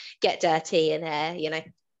and get dirty and,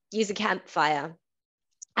 use a campfire.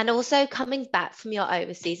 And also coming back from your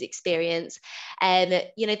overseas experience,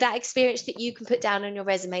 that experience that you can put down on your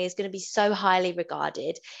resume is going to be so highly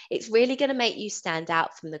regarded. It's really going to make you stand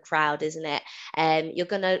out from the crowd, isn't it? Your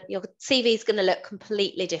CV is going to look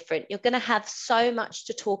completely different. You're going to have so much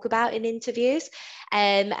to talk about in interviews,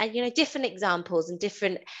 and different examples and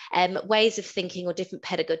different ways of thinking or different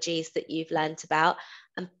pedagogies that you've learned about.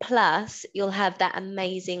 And plus, you'll have that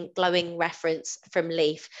amazing glowing reference from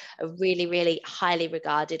LEYF, a really, really highly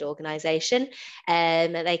regarded organisation.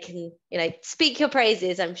 And they can, speak your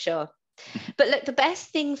praises, I'm sure. But look, the best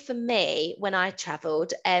thing for me when I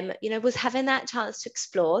travelled, was having that chance to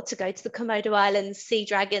explore, to go to the Komodo Islands, sea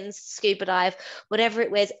dragons, scuba dive, whatever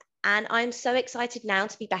it was. And I'm so excited now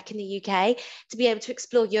to be back in the UK, to be able to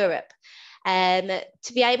explore Europe.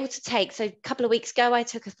 To be able to take, so a couple of weeks ago, I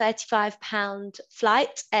took a £35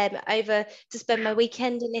 flight over to spend my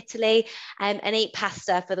weekend in Italy and eat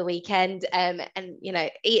pasta for the weekend and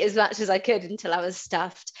eat as much as I could until I was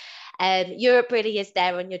stuffed. Europe really is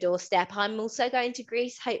there on your doorstep. I'm also going to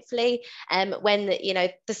Greece, hopefully, when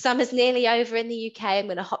the summer's nearly over in the UK. I'm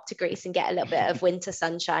going to hop to Greece and get a little bit of winter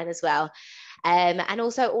sunshine as well. And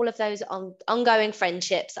also all of those ongoing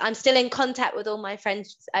friendships. I'm still in contact with all my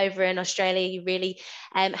friends over in Australia. You really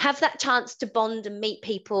have that chance to bond and meet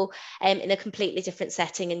people in a completely different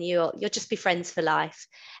setting, and you'll just be friends for life.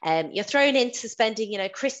 You're thrown into spending,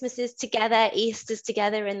 Christmases together, Easters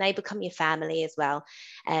together, and they become your family as well.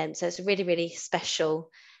 So it's a really, really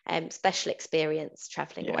special experience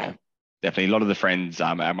traveling away. Definitely. A lot of the friends,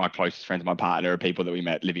 my closest friends, my partner, are people that we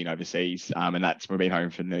met living overseas. And we've been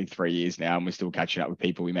home for nearly 3 years now, and we're still catching up with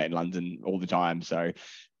people we met in London all the time. So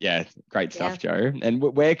yeah, great stuff, Joe. And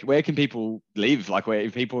where can people live? Like,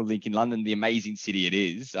 if people live in London, the amazing city it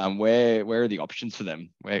is, where are the options for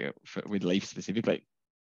them? With LEYF specifically?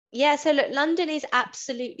 Yeah, so look, London is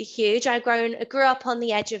absolutely huge. I grew up on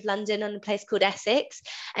the edge of London on a place called Essex.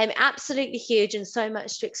 Absolutely huge and so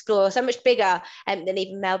much to explore, so much bigger than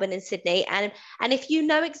even Melbourne and Sydney. And if you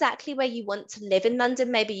know exactly where you want to live in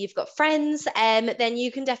London, maybe you've got friends, then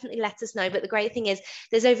you can definitely let us know. But the great thing is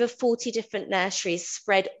there's over 40 different nurseries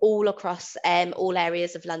spread all across all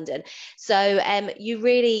areas of London. So you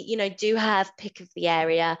really, do have pick of the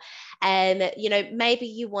area. Maybe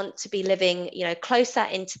you want to be living, closer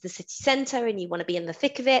into the city centre and you want to be in the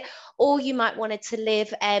thick of it, or you might want to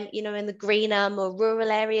live, in the greener, more rural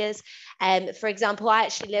areas. For example, I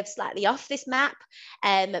actually live slightly off this map,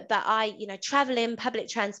 but I, travel in public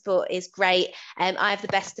transport is great. I have the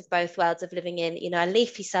best of both worlds of living in, a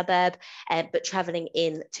leafy suburb, but travelling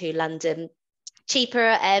in to London.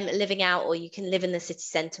 Cheaper living out, or you can live in the city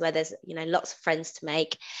centre where there's lots of friends to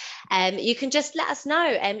make. You can just let us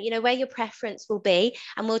know where your preference will be,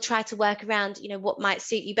 and we'll try to work around what might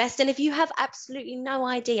suit you best. And if you have absolutely no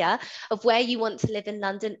idea of where you want to live in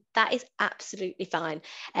London, that is absolutely fine.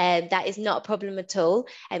 That is not a problem at all.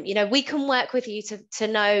 We can work with you to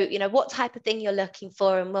know what type of thing you're looking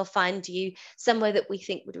for, and we'll find you somewhere that we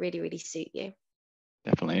think would really, really suit you.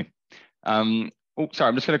 Definitely. Oh, sorry,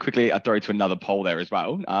 I'm just going to quickly throw to another poll there as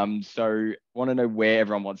well. So want to know where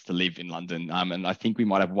everyone wants to live in London. And I think we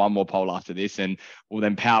might have one more poll after this, and we'll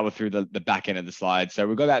then power through the back end of the slide. So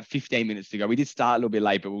we've got about 15 minutes to go. We did start a little bit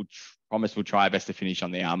late, but we'll promise we'll try our best to finish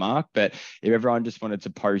on the hour mark. But if everyone just wanted to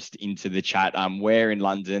post into the chat where in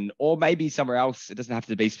London, or maybe somewhere else, it doesn't have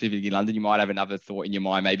to be specifically London. You might have another thought in your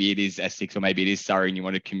mind. Maybe it is Essex, or maybe it is Surrey and you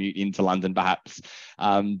want to commute into London perhaps.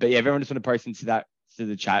 But yeah, everyone just want to post into that, to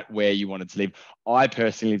the chat, where you wanted to live. I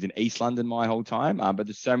personally lived in East London my whole time, but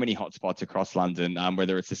there's so many hotspots across London,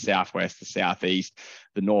 whether it's the southwest, the southeast,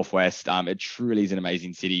 the northwest. It truly is an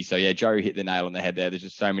amazing city. So yeah, Joe hit the nail on the head there. There's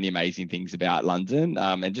just so many amazing things about London,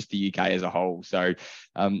 and just the UK as a whole. So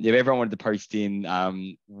if everyone wanted to post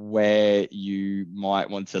in where you might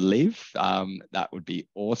want to live, that would be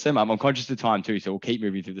awesome. I'm conscious of time too, so we'll keep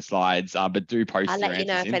moving through the slides, but do post I'll your let you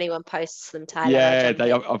know answers if in. anyone posts them, Tyler. Yeah,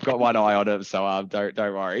 I've got one eye on it, so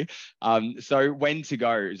don't worry. So when to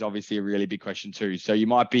go is obviously a really big question too. So you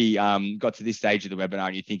might be got to this stage of the webinar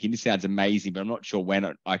and you're thinking, this sounds amazing, but I'm not sure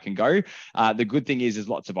when I can go. The good thing is there's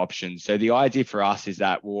lots of options. So the idea for us is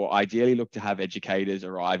that we'll ideally look to have educators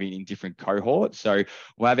arriving in different cohorts. So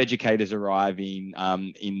we'll have educators arriving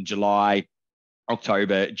in July,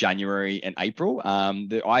 October, January, and April.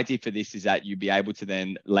 The idea for this is that you'd be able to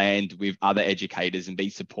then land with other educators and be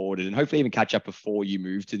supported, and hopefully even catch up before you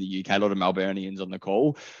move to the UK. A lot of Melburnians on the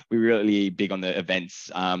call. We're really big on the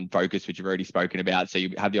events focus, which you've already spoken about. So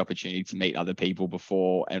you have the opportunity to meet other people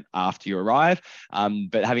before and after you arrive.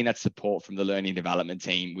 But having that support from the learning development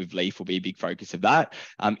team with LEYF will be a big focus of that.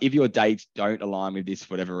 If your dates don't align with this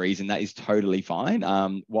for whatever reason, that is totally fine.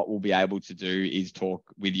 What we'll be able to do is talk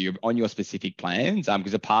with you on your specific plan,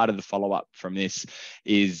 because a part of the follow-up from this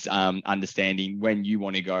is understanding when you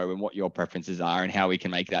want to go and what your preferences are, and how we can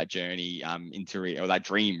make that journey or that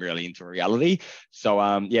dream really into reality. So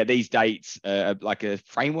yeah, these dates are like a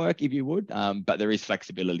framework, if you would, but there is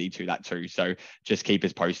flexibility to that too. So just keep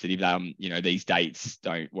us posted if these dates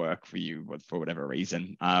don't work for you for whatever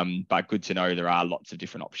reason. But good to know there are lots of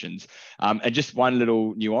different options. And just one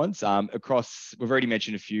little nuance across, we've already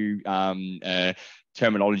mentioned a few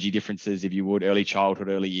terminology differences, if you would: early childhood,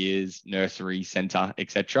 early years, nursery, centre,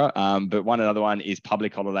 etc. But another one is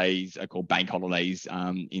public holidays are called bank holidays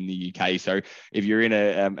in the UK. So if you're in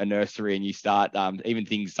a nursery and you start even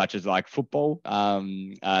things such as like football,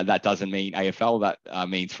 that doesn't mean AFL, that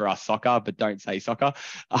means for us soccer, but don't say soccer.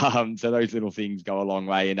 So those little things go a long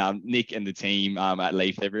way. And Nick and the team at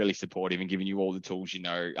LEYF, they're really supportive and giving you all the tools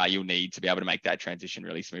you'll need to be able to make that transition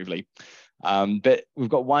really smoothly. But we've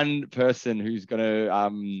got one person who's going to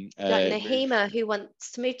Nahima, who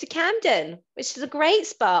wants to move to Camden, which is a great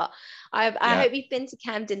spot. I hope you've been to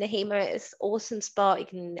Camden, Nahima. It's an awesome spot. You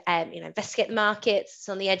can investigate the markets. It's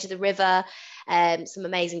on the edge of the river. Some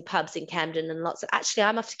amazing pubs in Camden, and actually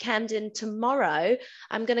I'm off to Camden tomorrow.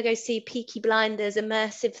 I'm going to go see Peaky Blinders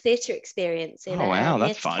immersive theatre experience in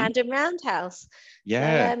that's fun. Camden Roundhouse.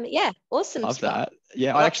 Yeah. So, awesome Love spot. that.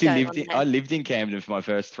 Yeah, I lived in Camden for my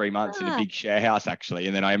first 3 months in a big share house actually,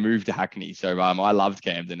 and then I moved to Hackney. So I loved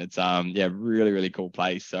Camden. It's really, really cool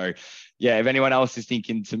place. So yeah, if anyone else is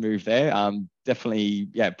thinking to move there, definitely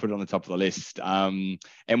put it on the top of the list. And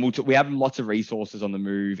we have lots of resources on the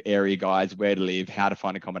move, area guides, where to live, how to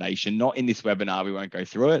find accommodation. Not in this webinar, we won't go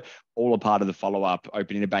through it. All a part of the follow-up,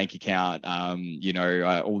 opening a bank account, all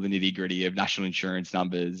the nitty-gritty of national insurance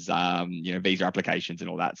numbers, visa applications and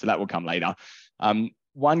all that. So that will come later.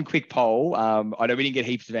 one quick poll. I know we didn't get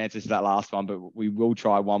heaps of answers to that last one, but we will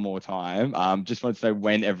try one more time. Just wanted to know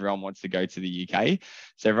when everyone wants to go to the UK.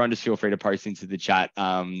 So everyone just feel free to post into the chat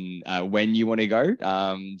when you want to go.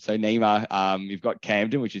 So Nima, you've got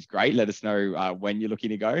Camden, which is great. Let us know when you're looking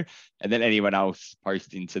to go. And then anyone else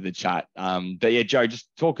post into the chat. But yeah, Joe, just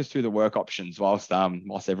talk us through the work options whilst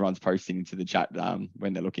everyone's posting into the chat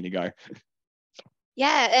when they're looking to go.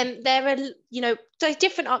 Yeah, there are, so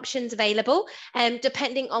different options available,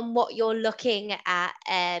 depending on what you're looking at,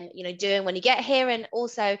 doing when you get here. And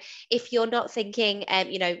also, if you're not thinking,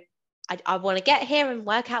 I want to get here and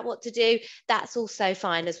work out what to do, that's also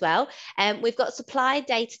fine as well. We've got supply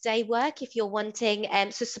day-to-day work if you're wanting.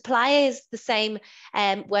 So supply is the same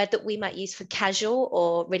word that we might use for casual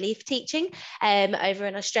or relief teaching. Over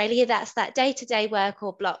in Australia, that's that day-to-day work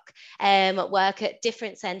or block work at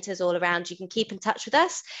different centres all around. You can keep in touch with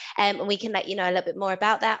us and we can let you know a little bit more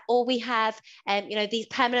about that. Or we have, these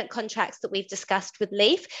permanent contracts that we've discussed with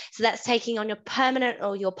LEYF. So that's taking on your permanent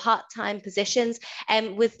or your part-time positions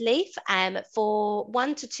with LEYF. For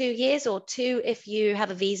 1 to 2 years, or 2 if you have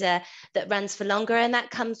a visa that runs for longer, and that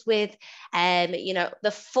comes with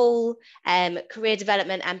the full career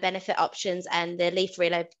development and benefit options and the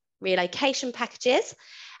LEYF relocation packages.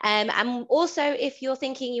 And also, if you're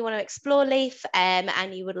thinking you want to explore LEYF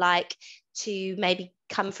and you would like to maybe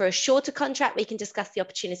come for a shorter contract, we can discuss the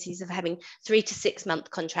opportunities of having 3 to 6 month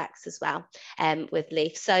contracts as well with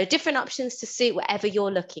LEYF. So different options to suit whatever you're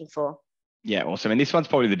looking for. Yeah, awesome. And this one's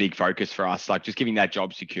probably the big focus for us, like just giving that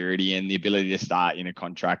job security and the ability to start in a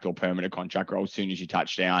contract or permanent contract role as soon as you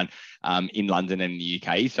touch down in London and the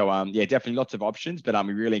UK. So yeah, definitely lots of options, but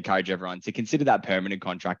we really encourage everyone to consider that permanent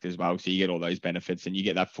contract as well. So you get all those benefits and you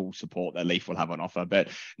get that full support that LEYF will have on offer, but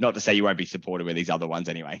not to say you won't be supported with these other ones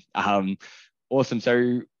anyway. Awesome.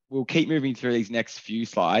 So we'll keep moving through these next few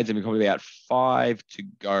slides and we're probably about 5 to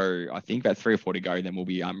go, I think, about 3 or 4 to go, then we'll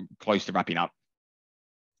be close to wrapping up.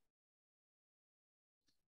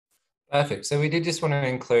 Perfect. So we did just want to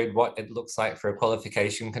include what it looks like for a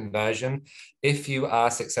qualification conversion. If you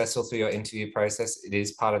are successful through your interview process, it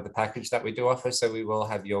is part of the package that we do offer. So we will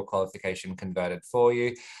have your qualification converted for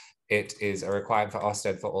you. It is a requirement for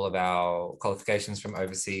Ofsted for all of our qualifications from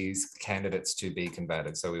overseas candidates to be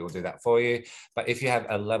converted. So we will do that for you. But if you have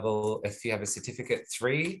a certificate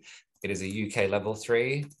 3, it is a UK level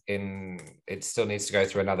 3. It still needs to go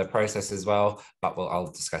through another process as well, but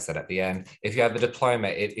I'll discuss that at the end. If you have a diploma,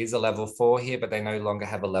 it is a level 4 here, but they no longer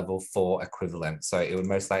have a level 4 equivalent. So it would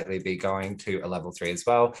most likely be going to a level 3 as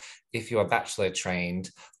well. If you are bachelor trained,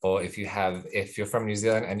 or if you're from New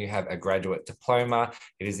Zealand and you have a graduate diploma,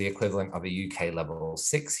 it is the equivalent of a UK level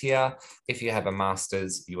 6 here. If you have a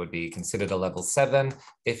master's, you would be considered a level 7.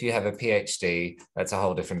 If you have a PhD, that's a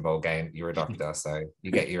whole different ballgame. You're a doctor, so you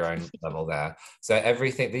get your own level there. So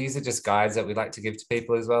these are just guides that we'd like to give to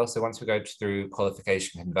people as well. So once we go through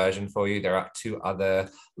qualification conversion for you, there are 2 other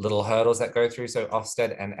little hurdles that go through. So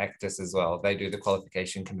Ofsted and ECDIS as well. They do the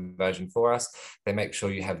qualification conversion for us. They make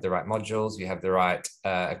sure you have the right modules, you have the right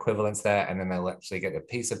equivalents there, and then they'll actually get a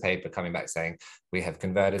piece of paper coming back saying, we have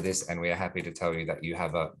converted this and we are happy to tell you that you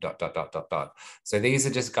have a ... So these are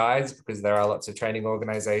just guides because there are lots of training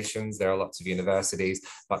organizations, there are lots of universities,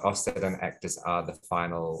 but Ofsted and ECDIS are the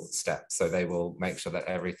final step. So they will make sure that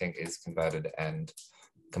everything is converted and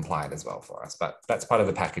compliant as well for us, but that's part of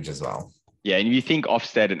the package as well. Yeah, and if you think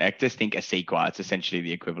Ofsted and ECDIS, think ASEQA, it's essentially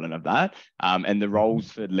the equivalent of that. And the roles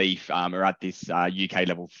for LEYF are at this UK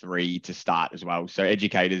level 3 to start as well. So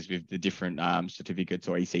educators with the different certificates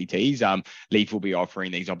or ECTs, LEYF will be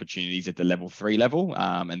offering these opportunities at the level 3 level.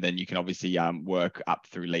 And then you can obviously work up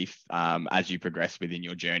through LEYF as you progress within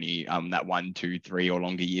your journey, that 1, 2, 3 or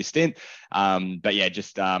longer year stint. But yeah,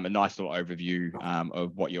 just a nice little overview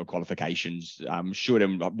of what your qualifications should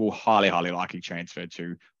and will highly likely transfer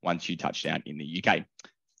to once you touch down in the UK.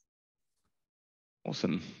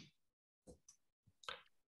 Awesome.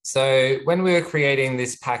 So when we were creating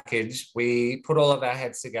this package, we put all of our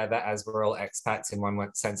heads together as we're all expats in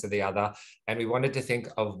one sense or the other. And we wanted to think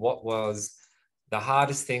of what was the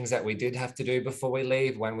hardest things that we did have to do before we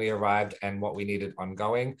leave when we arrived and what we needed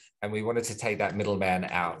ongoing. And we wanted to take that middleman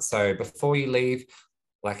out. So before you leave,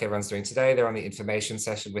 like everyone's doing today, they're on the information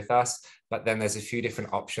session with us, but then there's a few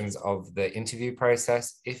different options of the interview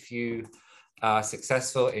process. If you are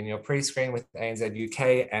successful in your pre-screen with ANZ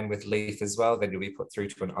UK and with LEYF as well, then you'll be put through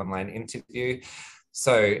to an online interview.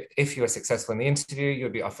 So if you are successful in the interview,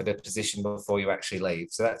 you'll be offered a position before you actually leave.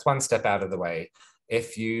 So that's one step out of the way.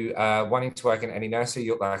 If you are wanting to work in any nursery,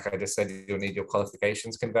 like I just said, you'll need your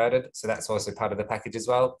qualifications converted. So that's also part of the package as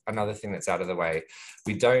well. Another thing that's out of the way.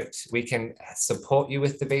 We can support you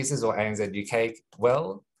with the visas or ANZ UK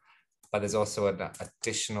well, but there's also an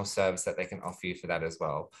additional service that they can offer you for that as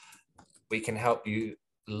well. We can help you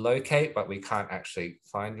locate, but we can't actually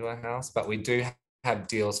find your house, but we do have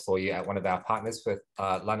deals for you at one of our partners with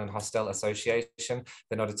London Hostel Association.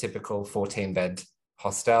 They're not a typical 14-bed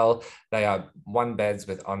hostel. They are 1 beds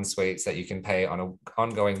with en suites that you can pay on an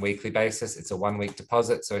ongoing weekly basis. It's a 1-week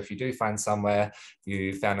deposit. So if you do find somewhere,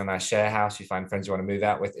 you found a nice share house, you find friends you want to move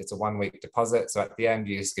out with, it's a 1-week deposit. So at the end,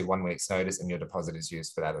 you just give 1 week's notice and your deposit is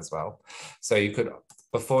used for that as well. So you could,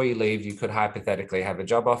 before you leave, you could hypothetically have a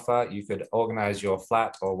job offer. You could organize your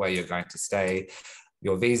flat or where you're going to stay.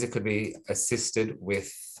 Your visa could be assisted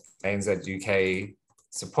with ANZ UK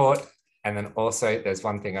support. And then also there's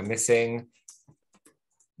one thing I'm missing.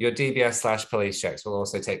 Your DBS/police checks will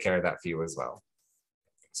also take care of that for you as well.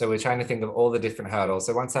 So we're trying to think of all the different hurdles.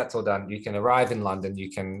 So once that's all done, you can arrive in London, you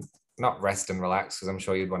can not rest and relax, because I'm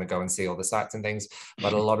sure you'd want to go and see all the sites and things,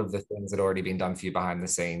 but a lot of the things had already been done for you behind the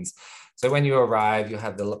scenes. So when you arrive, you'll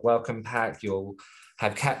have the welcome pack, you'll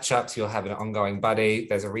have catch-ups, you'll have an ongoing buddy.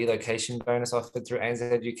 There's a relocation bonus offered through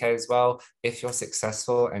ANZ UK as well. If you're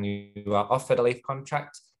successful and you are offered a LEYF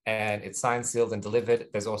contract and it's signed, sealed and delivered,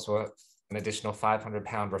 there's also an additional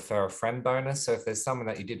 £500 refer a friend bonus. So if there's someone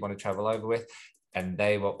that you did want to travel over with and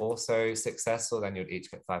they were also successful, then you'd each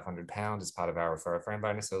get £500 as part of our refer a friend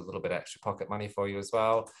bonus. So a little bit extra pocket money for you as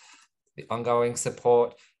well. The ongoing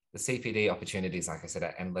support, the CPD opportunities, like I said,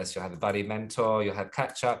 are endless. You'll have a buddy mentor, you'll have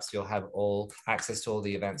catch-ups, you'll have all access to all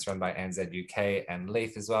the events run by ANZ UK and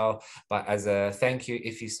LEYF as well. But as a thank you,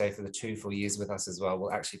 if you stay for the 2 full years with us as well,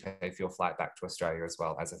 we'll actually pay for your flight back to Australia as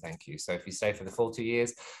well as a thank you. So if you stay for the full 2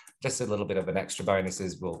 years, just a little bit of an extra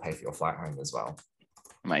bonuses, we'll pay for your flight home as well.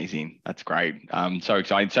 Amazing. That's great. So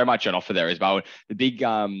exciting. So much on offer there as well. The big,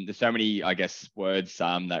 there's so many, I guess, words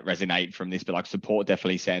that resonate from this, but like support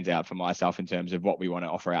definitely stands out for myself in terms of what we want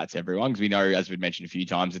to offer out to everyone. Because we know, as we've mentioned a few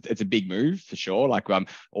times, it's a big move for sure. Like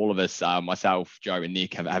all of us, myself, Joe and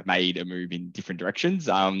Nick have made a move in different directions.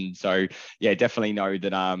 So yeah, definitely know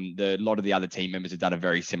that a lot of the other team members have done a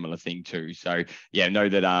very similar thing too. So yeah, know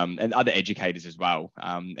that, and other educators as well.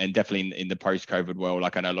 And definitely in the post-COVID world,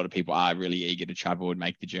 like I know a lot of people are really eager to travel and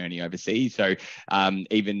make the journey overseas. So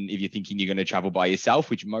even if you're thinking you're going to travel by yourself,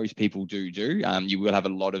 which most people do, you will have a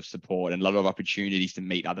lot of support and a lot of opportunities to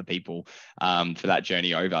meet other people for that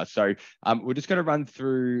journey over. So we're just going to run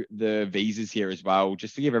through the visas here as well,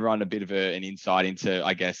 just to give everyone a bit of an insight into,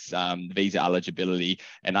 I guess, visa eligibility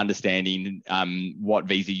and understanding what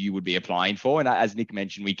visa you would be applying for. And as Nick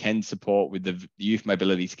mentioned, we can support with the Youth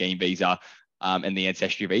Mobility Scheme visa and the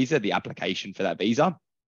Ancestry visa, the application for that visa.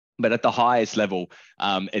 But at the highest level,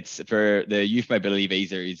 it's for the youth mobility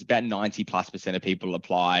visa is about 90+% of people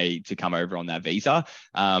apply to come over on that visa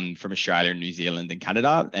from Australia and New Zealand and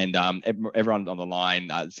Canada. And everyone on the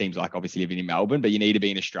line seems like obviously living in Melbourne, but you need to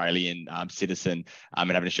be an Australian citizen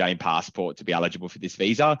and have an Australian passport to be eligible for this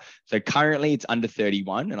visa. So currently it's under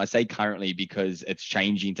 31. And I say currently because it's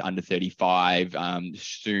changing to under 35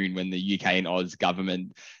 soon when the UK and Oz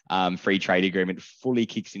government free trade agreement fully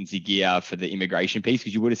kicks into gear for the immigration piece,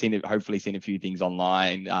 because you would have hopefully seen a few things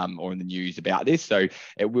online or in the news about this. So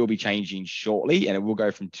it will be changing shortly, and it will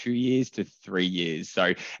go from 2 years to 3 years.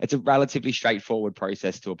 So it's a relatively straightforward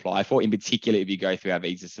process to apply for. In particular, if you go through our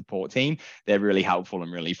visa support team, they're really helpful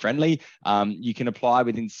and really friendly. You can apply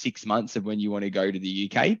within 6 months of when you want to go to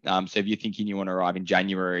the UK. So if you're thinking you want to arrive in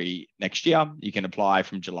January next year, you can apply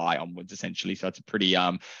from July onwards, essentially. So it's a pretty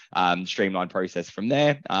streamlined process from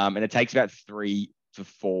there. And it takes about 3 to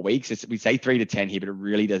 4 weeks. We say 3 to 10 here, but it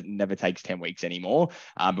really never takes 10 weeks anymore.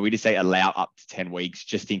 But we just say allow up to 10 weeks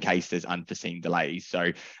just in case there's unforeseen delays.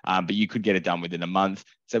 So, but you could get it done within a month.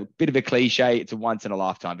 So a bit of a cliche, it's a once in a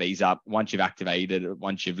lifetime visa. Once you've activated it,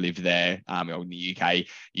 once you've lived there or in the UK,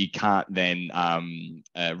 you can't then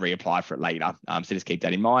reapply for it later. So just keep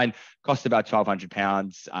that in mind. Costs about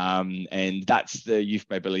 £1,200. And that's the youth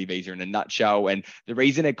mobility visa in a nutshell. And the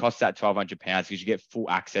reason it costs that £1,200 is because you get full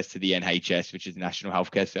access to the NHS, which is the National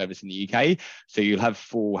Healthcare Service in the UK. So you'll have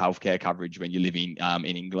full healthcare coverage when you're living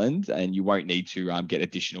in England, and you won't need to get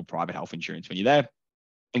additional private health insurance when you're there.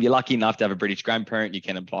 If you're lucky enough to have a British grandparent, you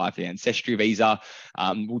can apply for the Ancestry visa.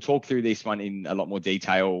 We'll talk through this one in a lot more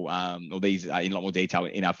detail, or these in a lot more detail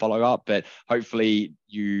in our follow-up, but hopefully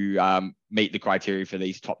you meet the criteria for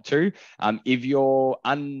these top two. If you're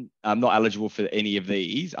not eligible for any of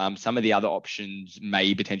these, some of the other options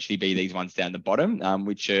may potentially be these ones down the bottom,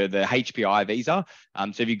 which are the HPI visa.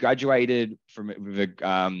 So if you graduated with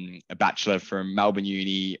a bachelor from Melbourne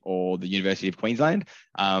Uni or the University of Queensland,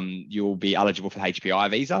 you'll be eligible for the HPI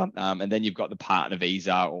visa. And then you've got the partner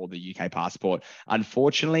visa or the UK passport.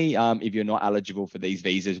 Unfortunately, if you're not eligible for these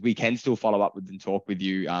visas, we can still follow up with and talk with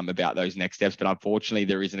you about those next steps. But unfortunately,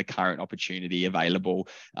 there isn't a current opportunity available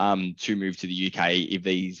to move to the UK if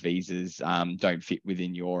these visas don't fit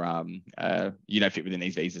within your, you don't fit within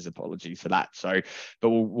these visas. Apologies for that. So, but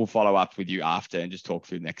we'll follow up with you after and just talk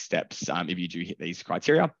through the next steps if you do hit these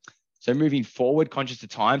criteria. So moving forward, conscious of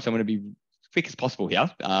time, so I'm going to be quick as possible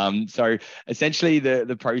here. So essentially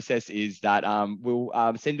the process is that we'll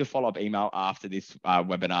send a follow-up email after this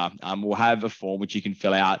webinar. We'll have a form which you can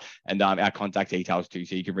fill out and our contact details too,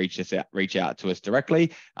 so you can reach out to us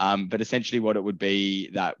directly. But essentially what it would be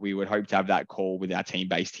that we would hope to have that call with our team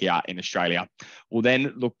based here in Australia. We'll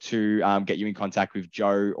then look to get you in contact with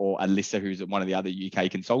Joe or Alyssa, who's one of the other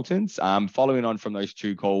UK consultants. Following on from those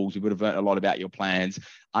two calls, we would have learned a lot about your plans,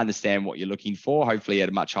 understand what you're looking for, hopefully at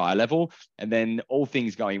a much higher level. And then all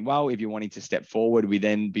things going well, if you're wanting to step forward, we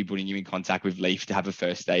then be putting you in contact with LEYF to have a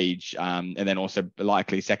first stage, and then also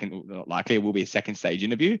it will be a second stage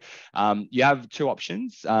interview. You have two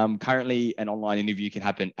options. Currently, an online interview can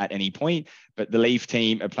happen at any point, but the LEYF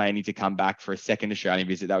team are planning to come back for a second Australian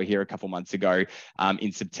visit. They were here a couple months ago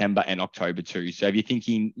in September and October too. So if you're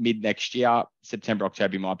thinking mid next year, September,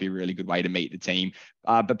 October might be a really good way to meet the team.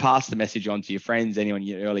 But pass the message on to your friends, anyone in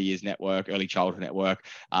your early years network, early childhood network.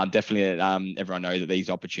 Definitely let everyone know that these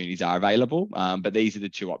opportunities are available. But these are the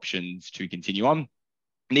two options to continue on.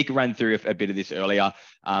 Nick ran through a bit of this earlier,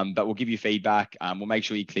 but we'll give you feedback. We'll make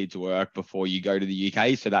sure you're cleared to work before you go to the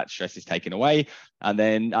UK, so that stress is taken away. And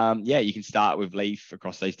then, you can start with LEYF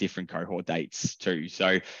across those different cohort dates too.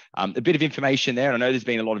 So a bit of information there. And I know there's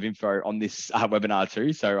been a lot of info on this webinar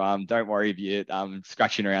too. So don't worry if you're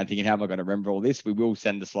scratching around thinking, how am I going to remember all this? We will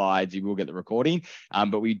send the slides, you will get the recording,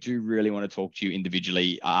 but we do really want to talk to you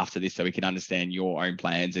individually after this so we can understand your own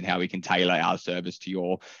plans and how we can tailor our service to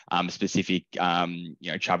your specific,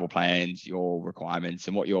 travel plans, your requirements,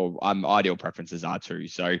 and what your ideal preferences are too.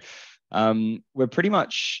 So we're pretty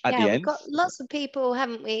much at the end. We've got lots of people,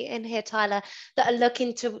 haven't we, in here, Tyler, that are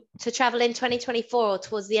looking to travel in 2024 or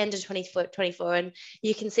towards the end of 2024. And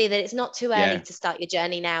you can see that it's not too early to start your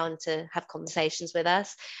journey now and to have conversations with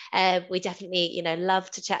us. We definitely,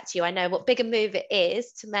 love to chat to you. I know what big a move it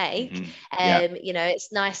is to make.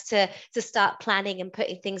 It's nice to start planning and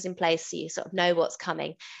putting things in place so you sort of know what's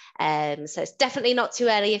coming. So it's definitely not too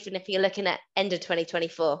early, even if you're looking at end of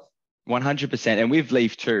 2024. 100%. And with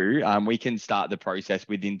LEYF too, we can start the process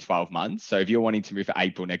within 12 months. So if you're wanting to move for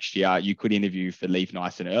April next year, you could interview for LEYF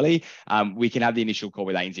nice and early. We can have the initial call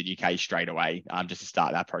with ANZ UK straight away, just to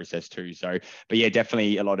start that process too. So, but yeah,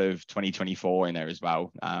 definitely a lot of 2024 in there as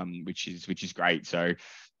well, which is great. So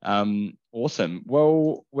awesome.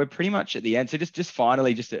 Well, we're pretty much at the end. So just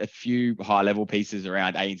finally, just a few high level pieces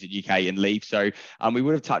around ANZ UK and LEYF. So we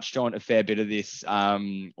would have touched on a fair bit of this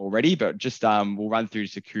already, but just we'll run through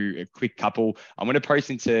just a quick couple. I'm going to post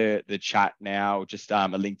into the chat now just a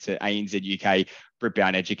link to ANZ UK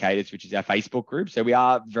Britbound Educators, which is our Facebook group. So we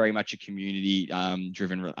are very much a community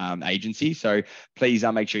driven agency. So please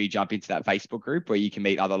make sure you jump into that Facebook group where you can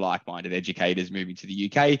meet other like-minded educators moving to the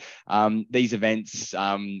UK. These events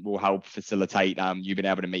will help facilitate you being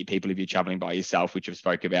able to meet people if you're traveling by yourself, which I've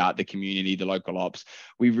spoke about, the community, the local ops.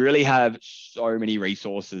 We really have so many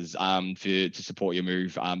resources to support your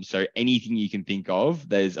move. So anything you can think of,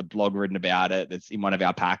 there's a blog written about it that's in one of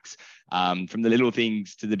our packs. From the little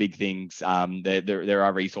things to the big things, there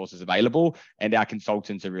are resources available, and our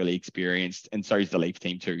consultants are really experienced, and so is the LEYF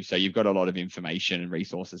team too. So you've got a lot of information and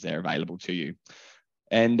resources there available to you.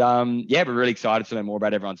 And we're really excited to learn more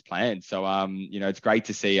about everyone's plans. So it's great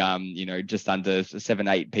to see just under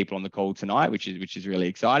 7-8 people on the call tonight, which is really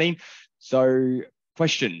exciting. So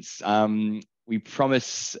questions. We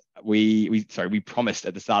promised at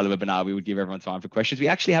the start of the webinar we would give everyone time for questions. We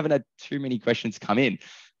actually haven't had too many questions come in.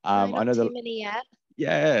 Not too many yet.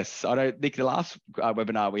 Yes, I know, Nick, the last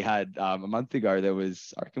webinar we had a month ago, I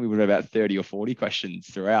reckon we would have about 30 or 40 questions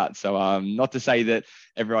throughout. So not to say that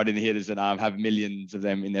everyone in here doesn't have millions of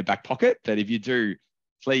them in their back pocket, but if you do,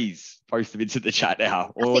 please post them into the chat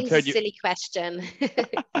now. I think it's a silly question.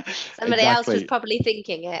 Somebody else was probably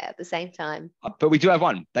thinking it at the same time. But we do have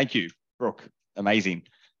one. Thank you, Brooke. Amazing.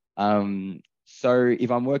 So if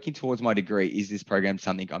I'm working towards my degree, is this program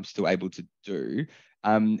something I'm still able to do?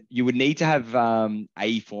 You would need to have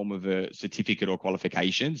a form of a certificate or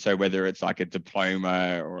qualification. So whether it's like a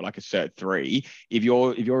diploma or like a Cert 3, if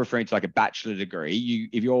you're referring to like a bachelor degree,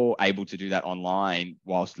 if you're able to do that online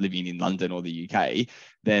whilst living in London or the UK,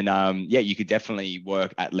 then yeah, you could definitely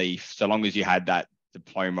work at LEYF so long as you had that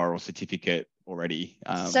diploma or certificate already.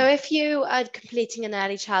 So if you are completing an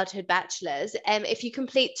early childhood bachelor's, if you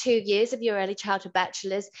complete 2 years of your early childhood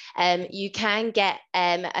bachelor's, you can get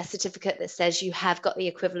a certificate that says you have got the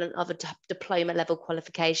equivalent of a diploma level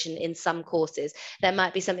qualification in some courses. There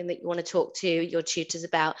might be something that you want to talk to your tutors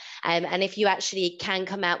about. And if you actually can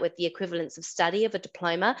come out with the equivalence of study of a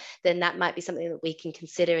diploma, then that might be something that we can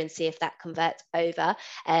consider and see if that converts over.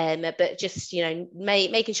 But just, you know,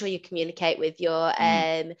 making sure you communicate with your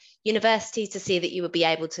university to see that you would be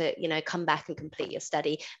able to, you know, come back and complete your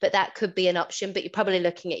study. But that could be an option, but you're probably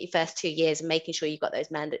looking at your first 2 years and making sure you've got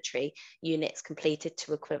those mandatory units completed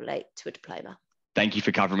to equivalent to a diploma. Thank you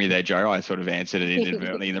for covering me there, Joe. I sort of answered it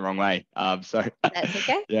inadvertently in the wrong way. So that's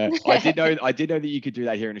okay. Yeah, I did know that you could do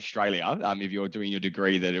that here in Australia. If you're doing your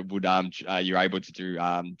degree, that it would you're able to do.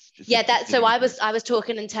 Yeah, that's so. I was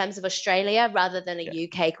talking in terms of Australia rather than a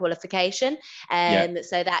UK qualification.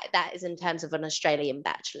 So that is in terms of an Australian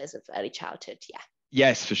bachelor's of early childhood. Yeah.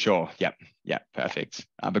 Yes, for sure. Yep. Yeah, perfect.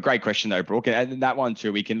 But great question though, Brooke. And that one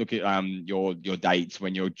too, we can look at your dates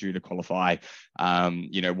when you're due to qualify,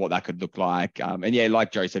 you know, what that could look like. And yeah,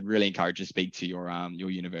 like Joe said, really encourage you to speak to your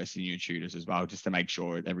university and your tutors as well, just to make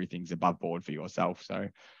sure everything's above board for yourself. So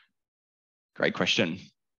great question.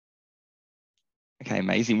 Okay,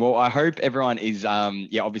 amazing. Well, I hope everyone is,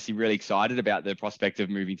 obviously really excited about the prospect of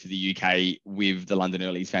moving to the UK with the London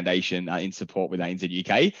Early Years Foundation in support with ANZ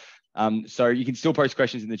UK. So you can still post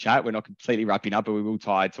questions in the chat. We're not completely wrapping up, but we will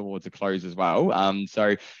tie towards a close as well.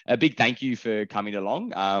 So a big thank you for coming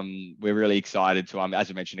along. We're really excited to, as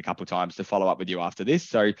I mentioned a couple of times, to follow up with you after this.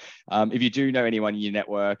 So if you do know anyone in your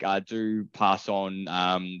network, do pass on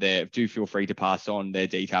do feel free to pass on their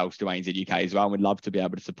details to ANZ UK as well. And we'd love to be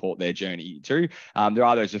able to support their journey too. There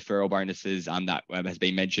are those referral bonuses that has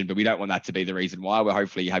been mentioned, but we don't want that to be the reason why. We're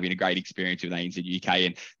hopefully having a great experience with ANZ UK,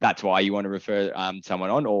 and that's why you want to refer someone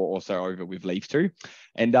on, or also over with LEYF too.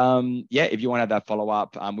 And if you want to have that follow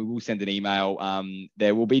up, we will send an email.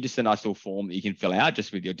 There will be just a nice little form that you can fill out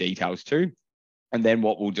just with your details too. And then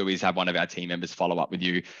what we'll do is have one of our team members follow up with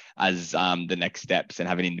you as the next steps and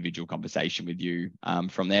have an individual conversation with you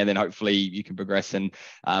from there. Then hopefully you can progress and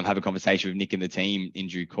have a conversation with Nick and the team in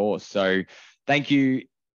due course. So thank you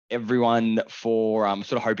everyone for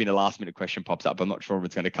sort of hoping a last minute question pops up. I'm not sure if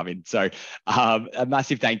it's going to come in. So a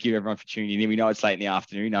massive thank you everyone for tuning in. We know it's late in the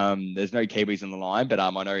afternoon. There's no Kiwis on the line, but I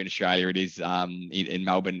know in Australia it is, in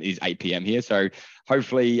Melbourne is 8 p.m. here. So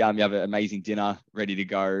hopefully you have an amazing dinner ready to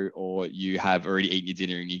go, or you have already eaten your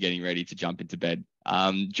dinner and you're getting ready to jump into bed.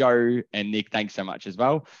 Joe and Nick, thanks so much as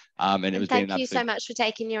well. And it was thank you so much for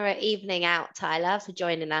taking your evening out, Tyler, for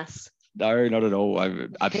joining us. No, not at all.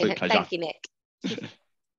 Absolute pleasure. Thank you, Nick.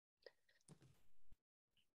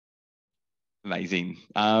 Amazing.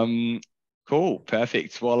 Cool.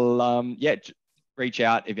 Perfect. Well, reach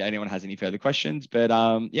out if anyone has any further questions. But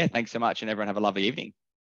thanks so much, and everyone have a lovely evening.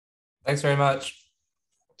 Thanks very much.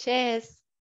 Cheers.